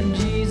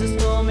 Jesus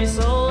told me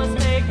so,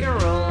 let's take a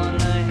roll in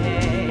the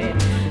hay.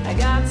 I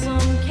got some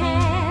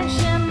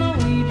cash and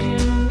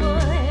Norwegian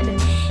wood.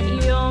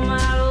 You're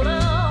my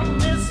love,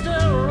 Mr.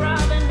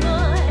 Robin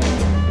Hood.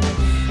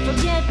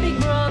 Forget Big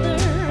Brother,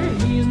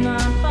 he's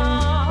not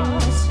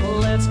boss.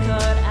 Let's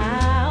cut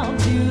out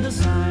to the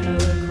sign of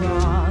the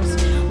cross.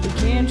 We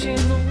can't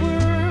change the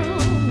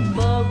world,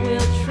 but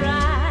we'll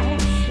try.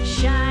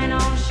 Shine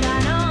on,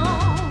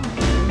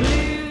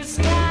 blue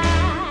sky.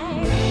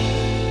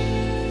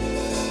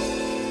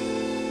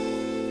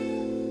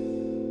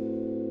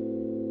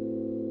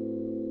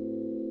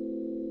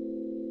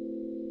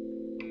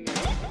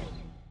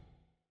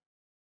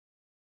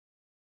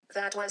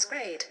 That was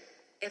great.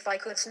 If I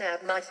could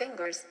snap my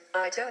fingers,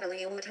 I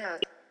totally would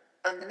have.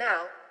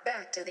 Now,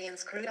 back to the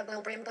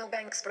inscrutable Brimble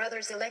Banks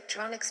Brothers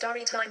electronic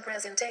storytime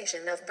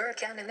presentation of Bert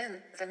Cannon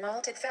in The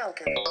Malted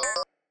Falcon.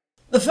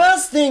 The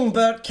first thing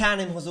Bert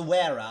Cannon was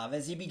aware of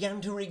as he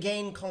began to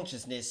regain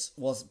consciousness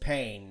was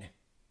pain.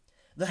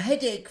 The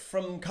headache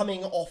from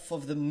coming off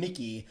of the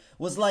Mickey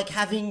was like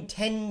having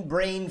 10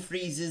 brain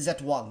freezes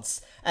at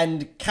once,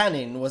 and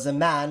Cannon was a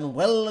man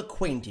well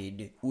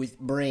acquainted with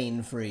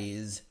brain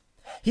freeze.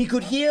 He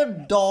could hear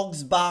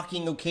dogs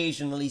barking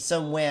occasionally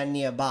somewhere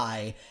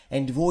nearby,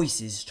 and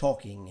voices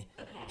talking.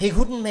 He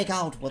couldn't make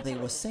out what they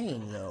were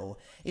saying, though.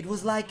 It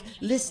was like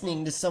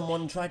listening to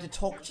someone try to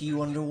talk to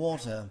you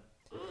underwater.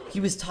 He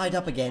was tied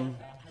up again,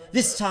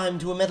 this time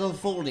to a metal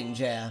folding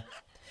chair.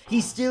 He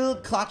still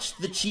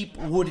clutched the cheap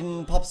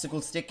wooden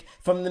popsicle stick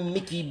from the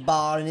Mickey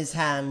bar in his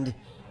hand,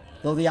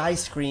 though the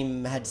ice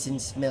cream had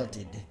since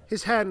melted.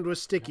 His hand was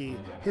sticky,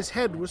 his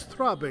head was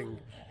throbbing,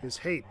 his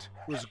hate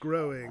was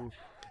growing.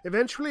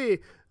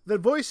 Eventually, the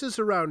voices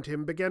around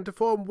him began to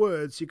form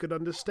words he could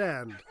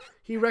understand.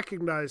 He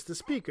recognized the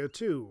speaker,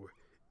 too.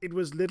 It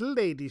was little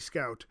lady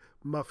scout,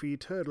 Muffy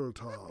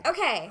Turtletop.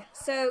 Okay,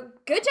 so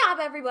good job,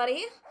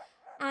 everybody.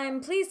 I'm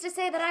pleased to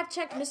say that I've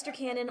checked Mr.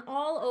 Cannon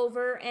all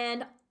over,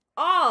 and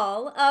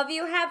all of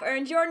you have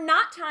earned your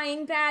knot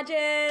tying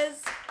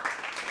badges.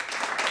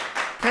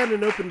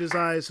 Cannon opened his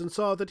eyes and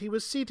saw that he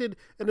was seated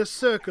in a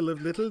circle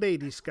of little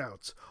lady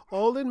scouts,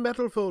 all in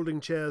metal folding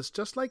chairs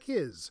just like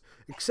his,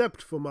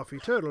 except for Muffy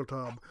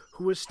Turtletop,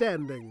 who was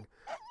standing.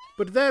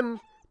 But then,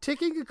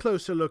 taking a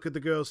closer look at the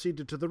girl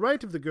seated to the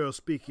right of the girl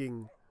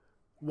speaking,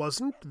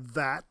 wasn't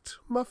that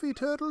Muffy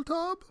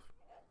Turtletop?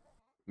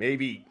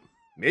 Maybe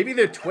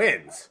they're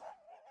twins.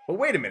 But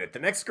wait a minute, the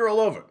next girl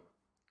over.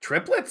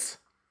 Triplets?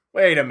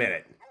 Wait a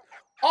minute.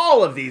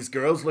 All of these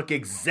girls look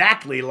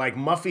exactly like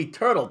Muffy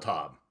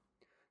Turtletop.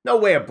 No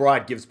way a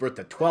broad gives birth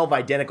to 12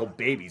 identical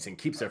babies and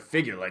keeps her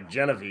figure like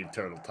Genevieve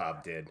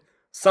Turtletop did.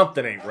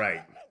 Something ain't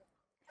right.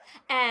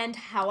 And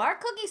how are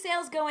cookie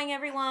sales going,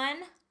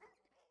 everyone?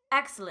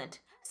 Excellent.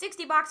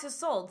 60 boxes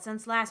sold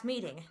since last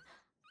meeting.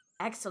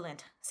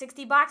 Excellent.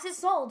 60 boxes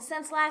sold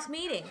since last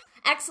meeting.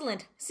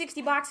 Excellent.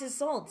 60 boxes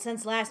sold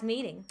since last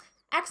meeting.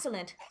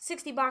 Excellent.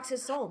 60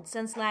 boxes sold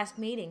since last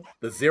meeting.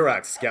 The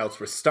Xerox scouts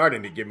were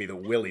starting to give me the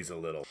willies a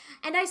little.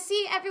 And I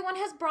see everyone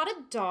has brought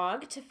a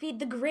dog to feed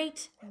the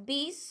great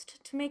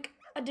beast to make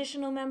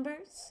additional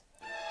members.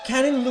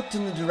 Cannon looked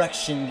in the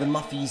direction the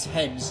Muffy's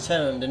heads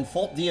turned and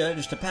fought the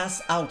urge to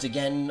pass out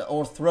again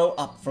or throw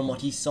up from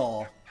what he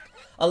saw.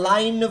 A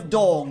line of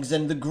dogs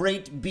and the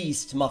great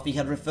beast Muffy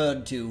had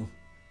referred to.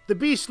 The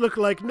beast looked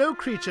like no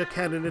creature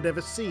Cannon had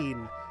ever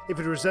seen. If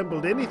it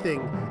resembled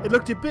anything, it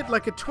looked a bit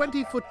like a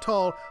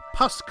 20-foot-tall,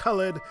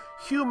 pus-colored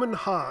human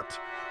heart,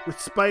 with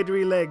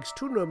spidery legs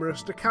too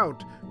numerous to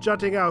count,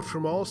 jutting out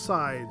from all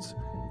sides.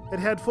 It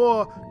had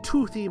 4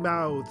 toothy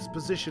mouths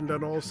positioned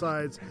on all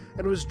sides,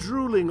 and was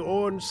drooling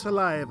orange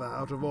saliva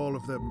out of all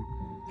of them.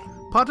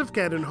 Pot of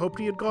Cannon hoped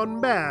he had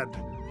gone mad,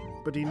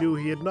 but he knew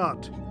he had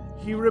not.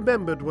 He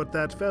remembered what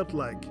that felt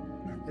like,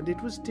 and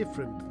it was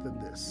different than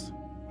this.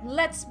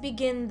 Let's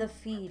begin the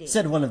feeding,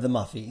 said one of the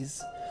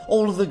Muffies.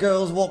 All of the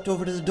girls walked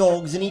over to the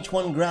dogs and each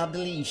one grabbed a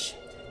leash.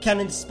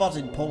 Cannon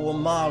spotted poor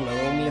Marlowe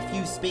only a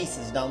few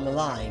spaces down the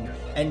line,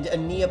 and a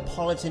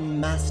Neapolitan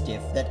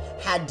Mastiff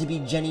that had to be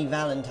Jenny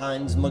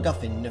Valentine's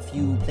MacGuffin a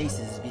few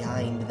places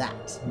behind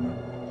that.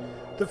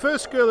 The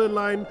first girl in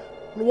line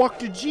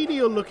walked a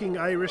genial-looking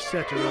Irish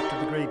setter up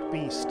to the great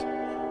beast.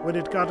 When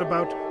it got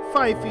about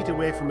 5 feet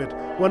away from it,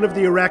 one of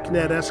the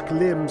arachnid-esque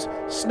limbs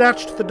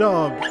snatched the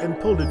dog and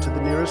pulled it to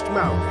the nearest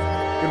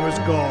mouth. It was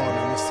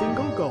gone in a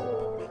single gulp.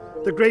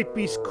 The great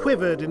beast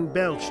quivered and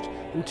belched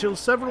until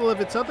several of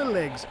its other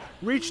legs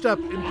reached up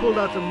and pulled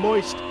out a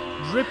moist,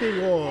 dripping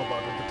orb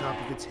out of the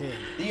top of its head.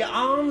 The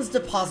arms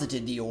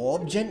deposited the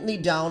orb gently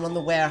down on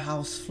the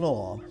warehouse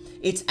floor.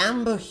 Its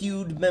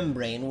amber-hued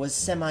membrane was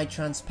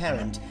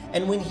semi-transparent,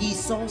 and when he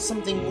saw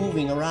something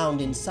moving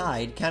around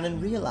inside, Cannon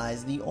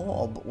realized the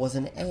orb was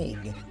an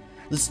egg.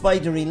 The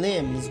spidery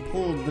limbs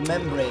pulled the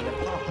membrane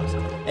apart,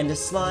 and a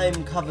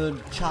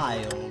slime-covered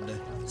child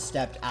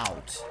stepped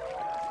out.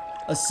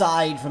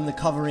 Aside from the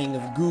covering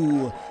of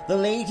goo, the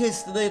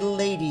latest little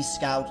lady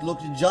scout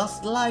looked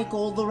just like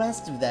all the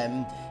rest of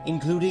them,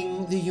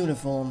 including the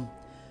uniform,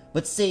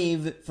 but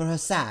save for her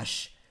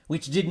sash,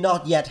 which did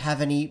not yet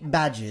have any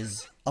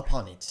badges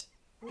upon it.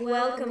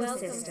 Welcome,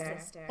 sister.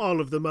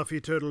 All of the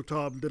Muffy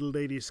Turtletop little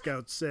lady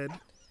scouts said.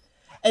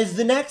 As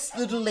the next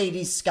little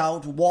lady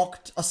scout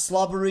walked a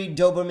slobbery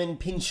Doberman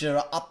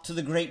pinscher up to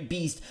the great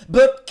beast,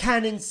 Bert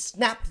Cannon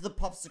snapped the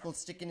popsicle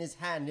stick in his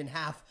hand in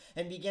half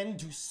and began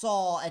to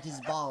saw at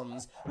his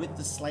bonds with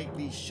the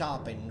slightly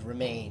sharpened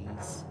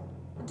remains.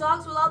 The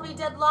dogs will all be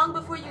dead long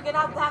before you get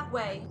out that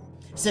way,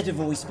 said a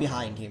voice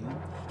behind him.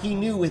 He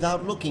knew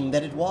without looking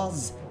that it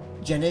was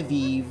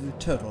Genevieve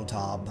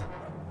Turtletop.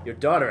 Your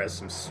daughter has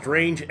some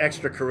strange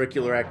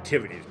extracurricular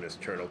activities, Miss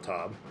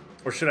Turtletop.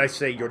 Or should I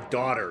say your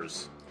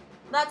daughters?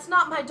 That's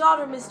not my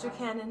daughter, Mr.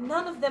 Cannon.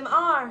 None of them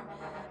are.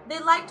 They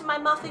liked my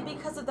Muffy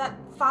because of that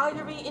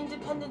fiery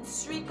independent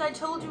streak I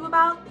told you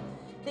about.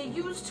 They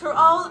used her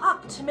all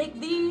up to make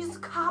these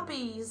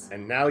copies.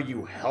 And now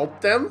you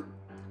help them?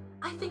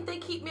 I think they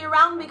keep me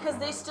around because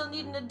they still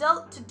need an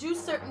adult to do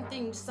certain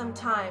things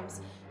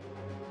sometimes.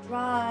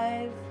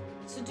 Drive,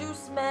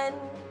 seduce men,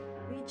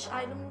 reach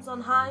items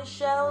on high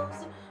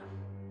shelves.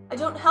 I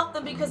don't help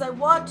them because I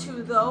want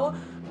to, though.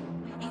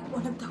 I ate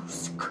one of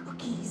those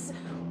cookies.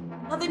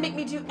 Now they make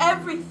me do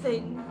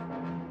everything.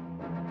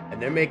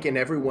 And they're making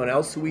everyone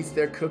else who eats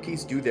their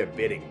cookies do their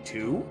bidding,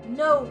 too?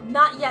 No,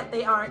 not yet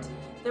they aren't.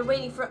 They're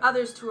waiting for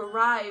others to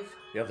arrive.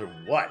 The other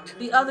what?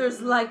 The others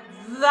like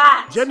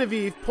that!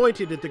 Genevieve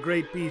pointed at the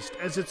great beast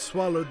as it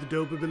swallowed the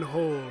Doberman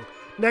whole.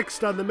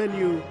 Next on the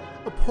menu,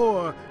 a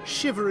poor,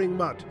 shivering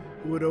mutt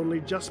who had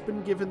only just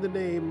been given the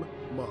name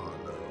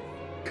Marlowe.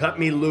 Cut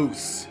me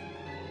loose.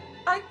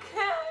 I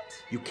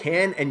can't. You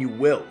can and you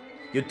will.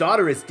 Your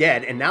daughter is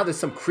dead, and now there's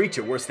some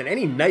creature worse than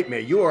any nightmare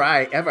you or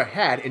I ever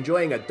had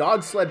enjoying a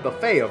dog sled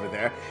buffet over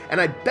there,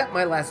 and I bet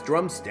my last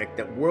drumstick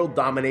that world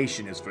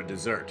domination is for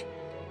dessert.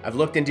 I've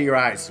looked into your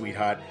eyes,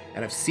 sweetheart,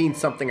 and I've seen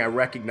something I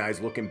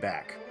recognize looking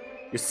back.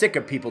 You're sick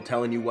of people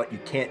telling you what you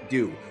can't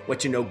do,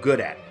 what you're no good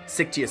at,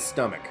 sick to your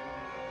stomach.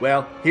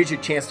 Well, here's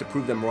your chance to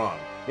prove them wrong.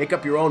 Make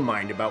up your own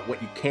mind about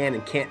what you can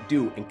and can't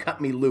do, and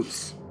cut me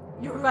loose.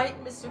 You're right,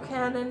 Mr.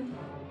 Cannon.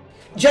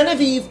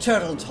 Genevieve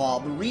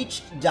Turtletop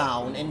reached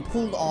down and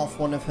pulled off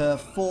one of her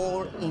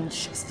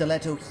 4-inch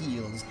stiletto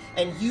heels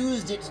and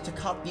used it to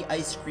cut the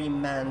ice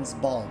cream man's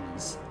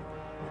bonds.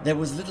 There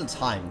was little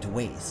time to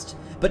waste,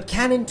 but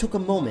Cannon took a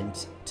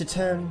moment to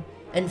turn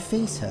and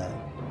face her.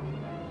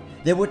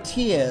 There were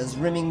tears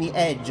rimming the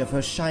edge of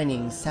her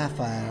shining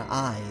sapphire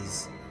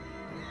eyes.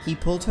 He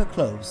pulled her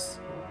close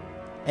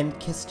and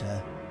kissed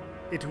her.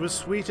 It was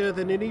sweeter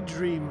than any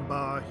dream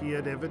bar he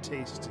had ever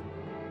tasted.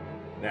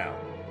 Now,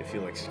 if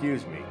you'll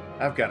excuse me,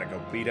 I've got to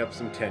go beat up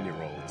some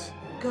 10-year-olds.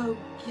 Go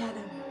get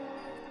him.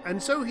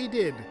 And so he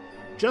did.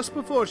 Just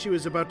before she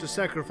was about to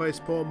sacrifice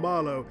poor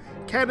Marlowe,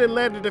 Cannon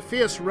landed a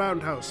fierce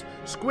roundhouse,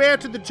 square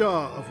to the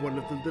jaw of one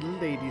of the little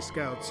lady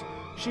scouts.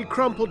 She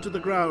crumpled to the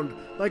ground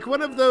like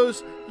one of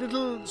those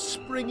little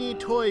springy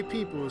toy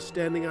people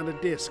standing on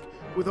a disc,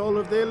 with all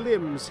of their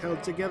limbs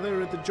held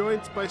together at the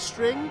joints by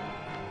string.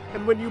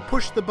 And when you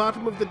push the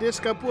bottom of the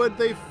disc upward,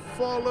 they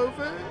fall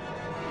over.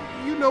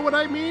 You know what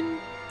I mean?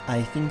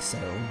 I think so.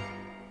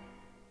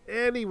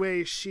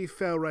 Anyway, she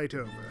fell right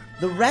over.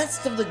 The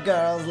rest of the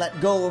girls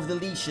let go of the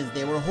leashes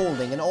they were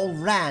holding and all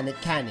ran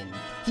at Cannon.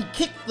 He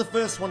kicked the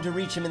first one to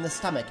reach him in the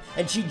stomach,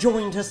 and she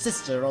joined her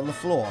sister on the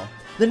floor.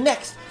 The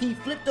next, he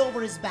flipped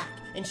over his back,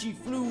 and she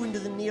flew into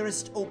the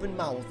nearest open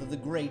mouth of the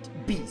great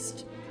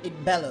beast.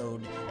 It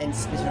bellowed and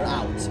spit her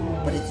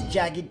out, but its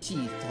jagged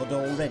teeth had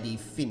already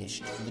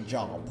finished the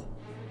job.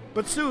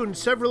 But soon,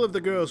 several of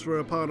the girls were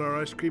upon our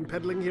ice cream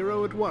peddling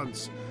hero at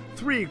once.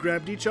 3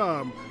 grabbed each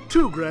arm,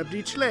 2 grabbed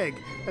each leg,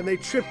 and they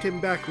tripped him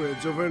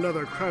backwards over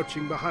another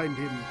crouching behind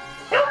him.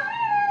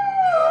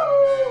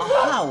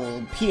 A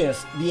howl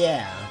pierced the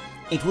air.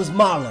 It was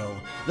Marlowe,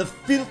 the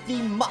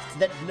filthy mutt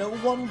that no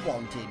one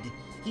wanted.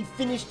 He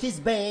finished his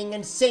baying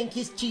and sank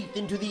his teeth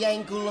into the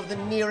ankle of the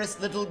nearest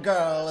little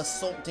girl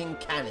assaulting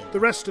Cannon. The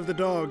rest of the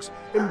dogs,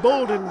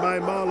 emboldened by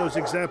Marlowe's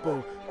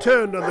example,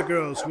 turned on the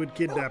girls who had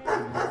kidnapped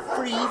them.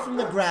 Free from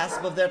the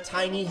grasp of their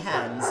tiny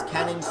hands,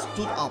 Cannon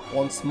stood up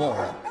once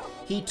more.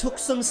 He took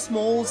some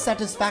small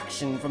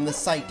satisfaction from the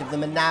sight of the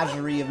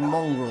menagerie of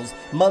mongrels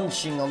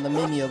munching on the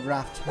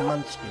mimeographed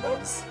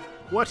munchkins.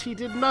 What he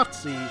did not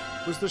see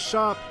was the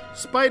sharp,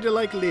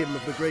 spider-like limb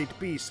of the great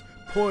beast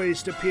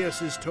poised to pierce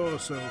his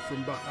torso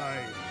from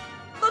behind.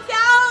 Look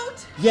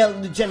out!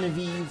 Yelled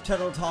Genevieve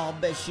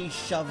Turtletop as she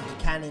shoved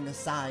Cannon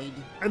aside.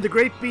 And the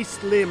great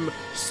beast's limb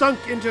sunk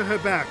into her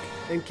back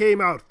and came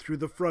out through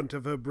the front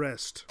of her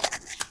breast.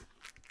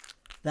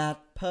 That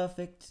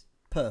perfect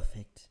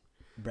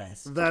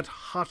breast. That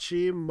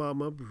Hachi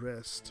Mama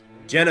breast.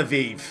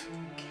 Genevieve!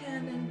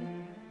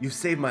 Cannon. You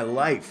saved my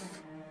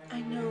life.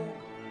 I know.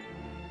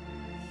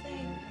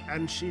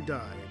 And she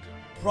died.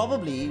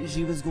 Probably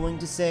she was going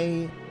to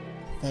say,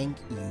 thank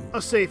you.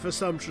 A safe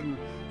assumption.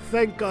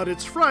 Thank God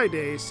it's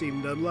Friday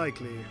seemed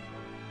unlikely.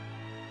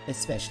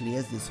 Especially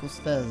as this was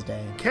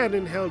Thursday.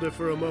 Cannon held her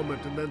for a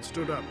moment and then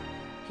stood up.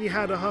 He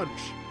had a hunch.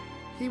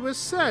 He was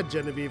sad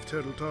Genevieve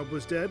Turtletop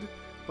was dead,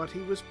 but he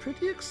was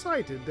pretty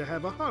excited to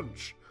have a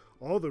hunch.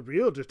 All the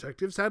real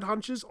detectives had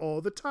hunches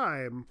all the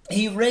time.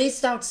 He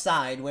raced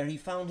outside where he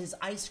found his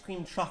ice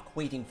cream truck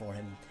waiting for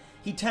him.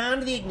 He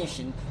turned the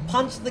ignition,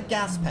 punched the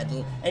gas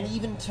pedal, and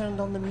even turned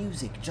on the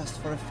music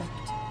just for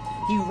effect.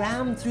 He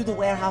rammed through the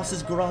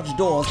warehouse's garage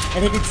doors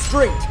and headed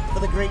straight for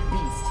the great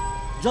beast.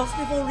 Just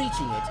before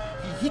reaching it,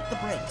 he hit the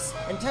brakes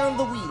and turned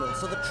the wheel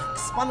so the truck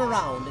spun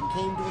around and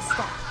came to a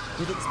stop,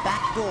 with its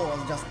back doors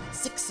just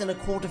 6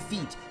 1/4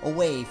 feet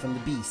away from the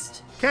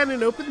beast.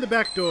 Cannon opened the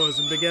back doors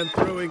and began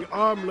throwing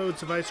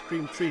armloads of ice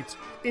cream treats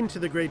into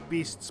the great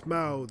beast's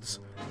mouths.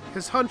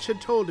 His hunch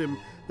had told him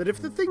that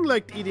if the thing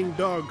liked eating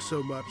dogs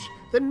so much,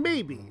 then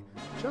maybe,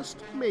 just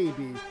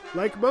maybe,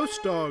 like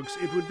most dogs,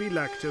 it would be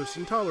lactose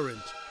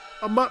intolerant.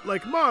 A mutt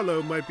like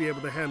Marlowe might be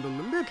able to handle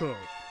a little,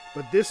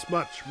 but this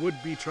much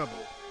would be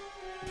trouble.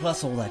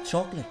 Plus all that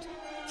chocolate.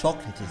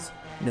 Chocolate is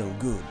no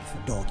good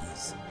for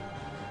doggies.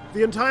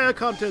 The entire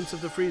contents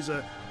of the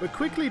freezer were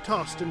quickly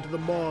tossed into the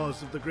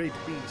maws of the great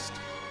beast.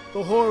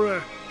 The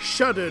horror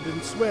shuddered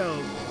and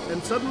swelled,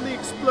 and suddenly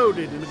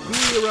exploded in a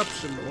gooey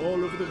eruption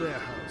all over the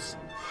warehouse.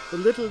 The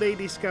little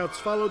lady scouts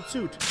followed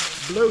suit,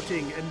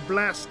 bloating and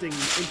blasting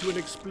into an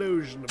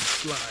explosion of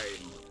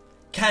slime.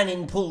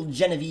 Cannon pulled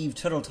Genevieve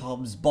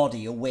Turtletop's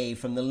body away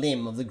from the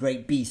limb of the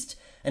great beast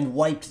and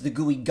wiped the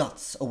gooey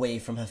guts away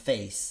from her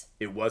face.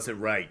 It wasn't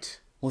right,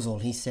 was all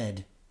he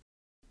said.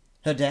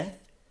 Her death?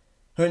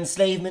 Her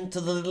enslavement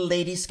to the little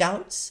lady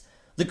scouts?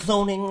 The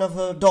cloning of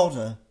her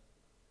daughter?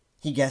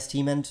 He guessed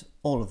he meant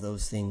all of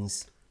those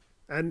things.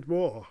 And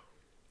more.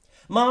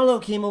 Marlowe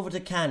came over to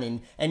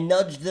Cannon and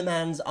nudged the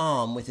man's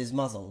arm with his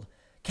muzzle.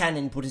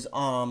 Cannon put his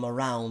arm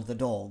around the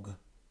dog.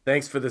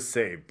 Thanks for the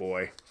save,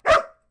 boy.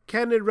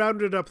 Cannon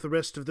rounded up the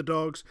rest of the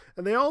dogs,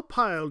 and they all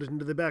piled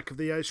into the back of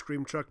the ice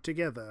cream truck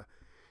together.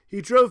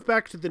 He drove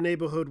back to the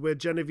neighborhood where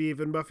Genevieve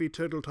and Muffy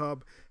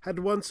Turtletop had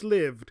once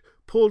lived,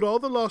 pulled all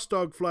the lost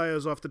dog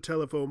flyers off the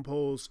telephone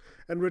poles,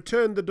 and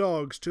returned the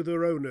dogs to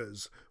their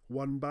owners,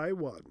 one by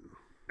one.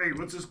 Hey,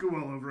 what's this goo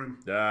all over him?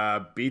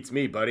 Beats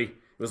me, buddy.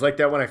 It was like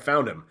that when I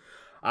found him.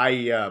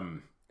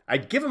 I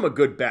I'd give him a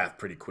good bath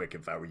pretty quick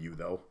if I were you,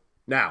 though.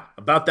 Now,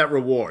 about that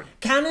reward.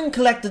 Cannon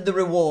collected the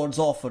rewards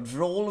offered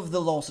for all of the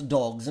lost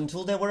dogs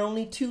until there were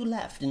only 2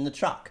 left in the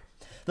truck.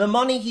 The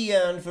money he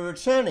earned for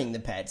returning the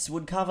pets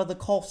would cover the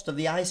cost of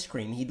the ice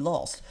cream he'd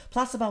lost,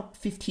 plus about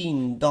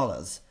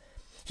 $15.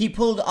 He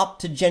pulled up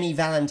to Jenny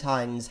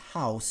Valentine's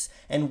house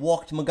and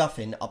walked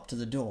MacGuffin up to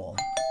the door.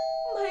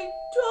 My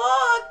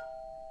dog!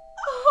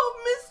 Oh,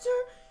 mister,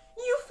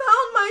 you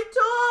found my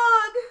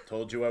dog!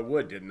 Told you I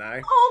would, didn't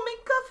I? Oh,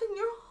 MacGuffin,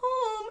 you're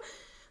home.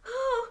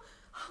 Oh,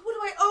 what do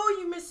I owe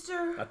you,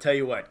 mister? I'll tell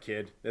you what,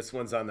 kid. This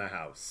one's on the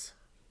house.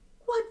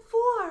 What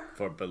for?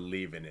 For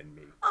believing in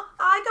me.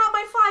 I got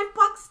my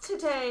 $5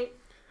 today.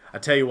 I'll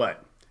tell you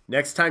what.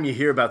 Next time you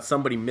hear about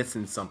somebody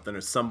missing something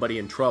or somebody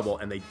in trouble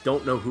and they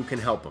don't know who can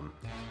help them,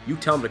 you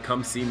tell them to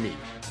come see me,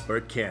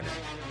 Bert Cannon,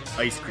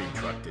 ice cream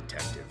truck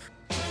detective.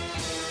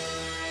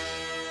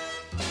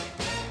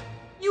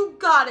 You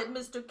got it,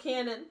 Mr.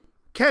 Cannon.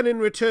 Cannon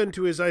returned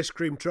to his ice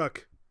cream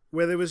truck,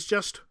 where there was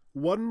just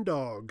one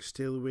dog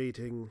still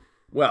waiting.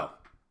 Well,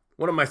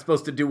 what am I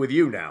supposed to do with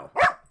you now?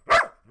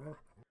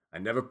 I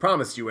never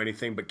promised you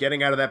anything but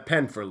getting out of that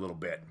pen for a little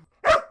bit.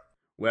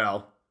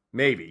 Well,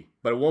 maybe,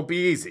 but it won't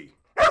be easy.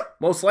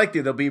 Most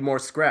likely there'll be more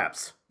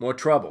scraps, more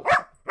trouble.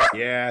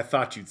 Yeah, I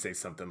thought you'd say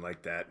something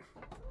like that.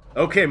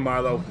 Okay,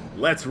 Marlowe,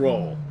 let's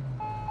roll.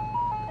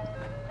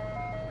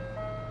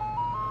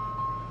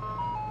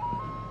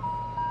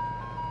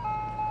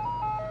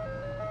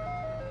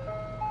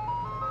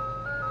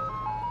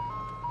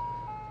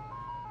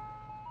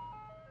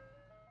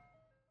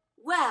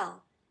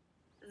 Well,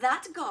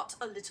 that got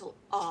a little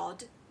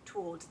odd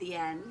towards the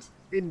end.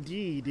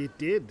 Indeed, it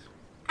did.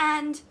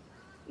 And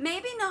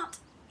maybe not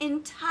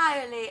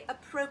entirely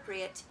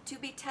appropriate to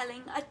be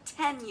telling a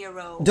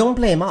 10-year-old. Don't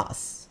blame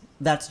us.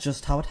 That's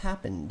just how it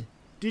happened.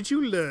 Did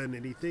you learn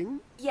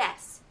anything?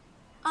 Yes.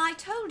 I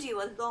told you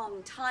a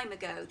long time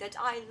ago that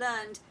I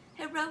learned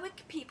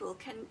heroic people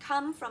can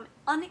come from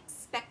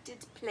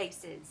unexpected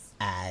places.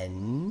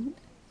 And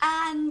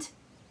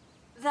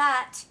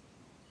that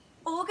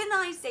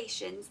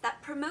organizations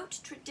that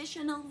promote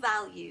traditional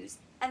values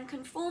and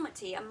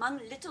conformity among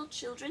little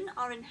children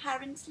are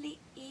inherently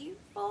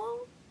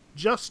evil?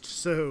 Just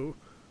so.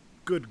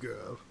 Good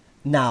girl.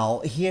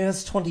 Now,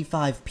 here's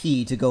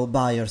 25p to go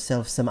buy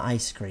yourself some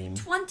ice cream.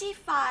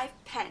 25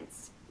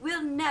 pence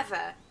will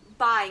never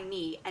buy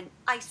me an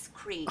ice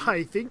cream.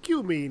 I think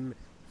you mean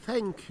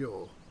thank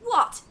you.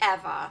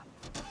 Whatever.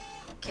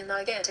 Can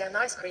I get an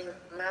ice cream,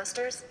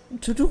 Masters?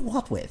 To do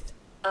what with?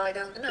 I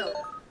don't know.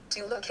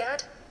 To look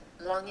at?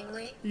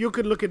 Longingly? You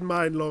can look at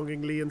mine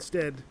longingly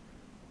instead.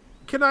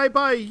 Can I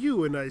buy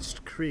you an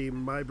iced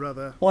cream, my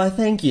brother? Why,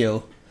 thank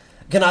you.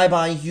 Can I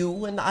buy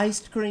you an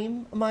iced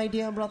cream, my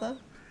dear brother?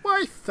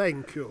 Why,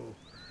 thank you.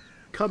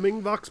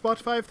 Coming, Voxbot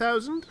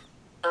 5000?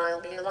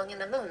 I'll be along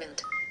in a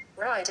moment,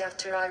 right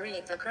after I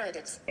read the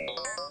credits.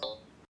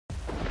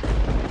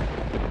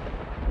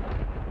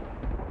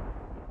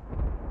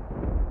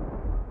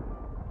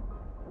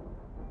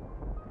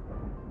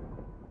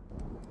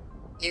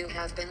 You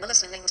have been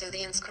listening to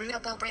the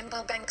inscrutable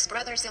Brimble Banks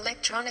Brothers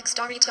electronic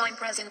storytime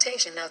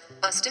presentation of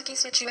A Sticky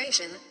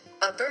Situation,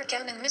 a Bert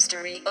Cannon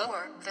mystery,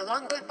 or The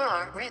Longboat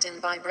Bar, written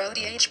by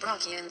Brody H.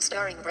 Brocky and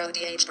starring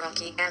Brody H.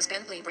 Brocky as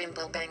Bentley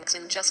Brimblebanks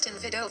and Justin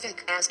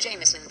Vidovic as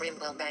Jameson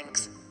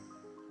Brimblebanks.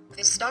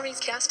 The story's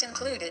cast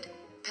included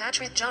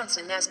Patrick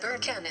Johnson as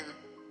Bert Cannon,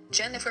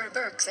 Jennifer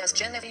Burks as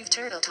Genevieve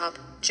Turtletop,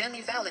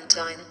 Jenny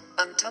Valentine,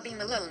 Tubby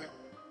Malone,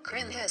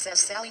 Corinne Hess as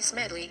Sally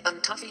Smedley,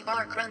 Toffee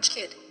Bar Crunch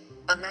Kid,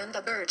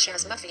 Amanda Birch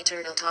as Muffy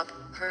Turtletop,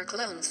 her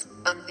clones,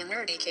 the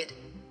Nerdy Kid,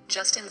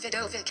 Justin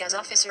Vidovic as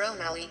Officer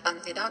O'Malley,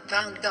 the Dog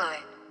Pound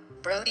Guy,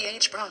 Brody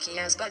H. Brocky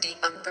as Buddy,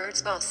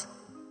 Bert's boss.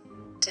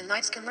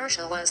 Tonight's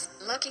commercial was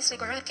Lucky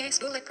Cigarette Case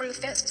Bulletproof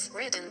Vests,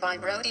 written by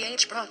Brody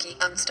H. Brocky,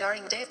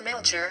 starring Dave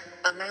Melcher,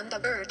 Amanda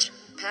Birch,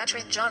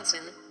 Patrick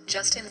Johnson,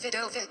 Justin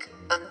Vidovic,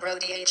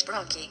 Brody H.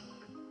 Brocky.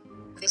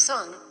 The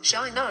song,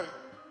 Shine On,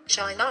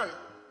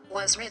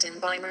 was written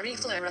by Marie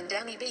Fleur and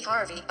Danny B.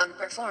 Harvey,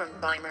 performed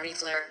by Marie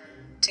Fleur.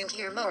 To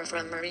hear more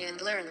from Marie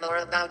and learn more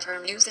about her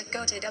music,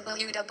 go to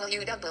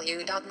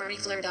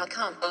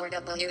www.mariefleur.com or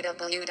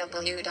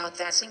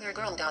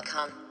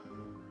www.thatsingergirl.com.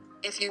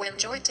 If you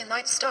enjoyed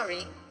tonight's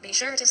story, be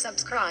sure to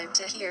subscribe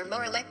to hear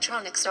more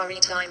electronic story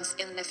times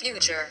in the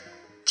future.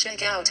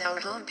 Check out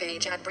our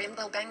homepage at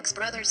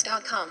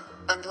brimblebanksbrothers.com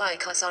and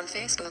like us on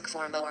Facebook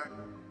for more.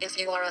 If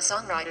you are a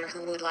songwriter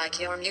who would like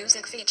your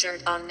music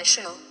featured on the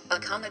show, a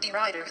comedy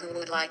writer who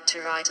would like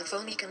to write a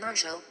phony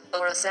commercial,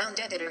 or a sound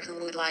editor who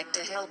would like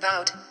to help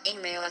out,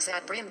 email us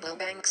at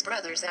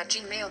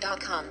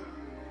brimblebanksbrothers@gmail.com.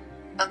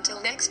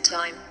 Until next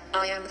time,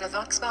 I am the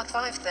Voxbot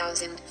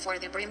 5000 for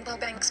the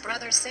Brimblebanks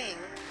Brothers saying,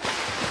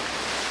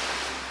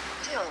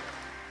 Help!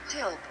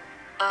 Help!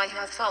 I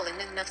have fallen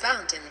in the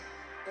fountain.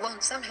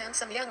 Won't some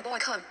handsome young boy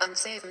come and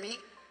save me?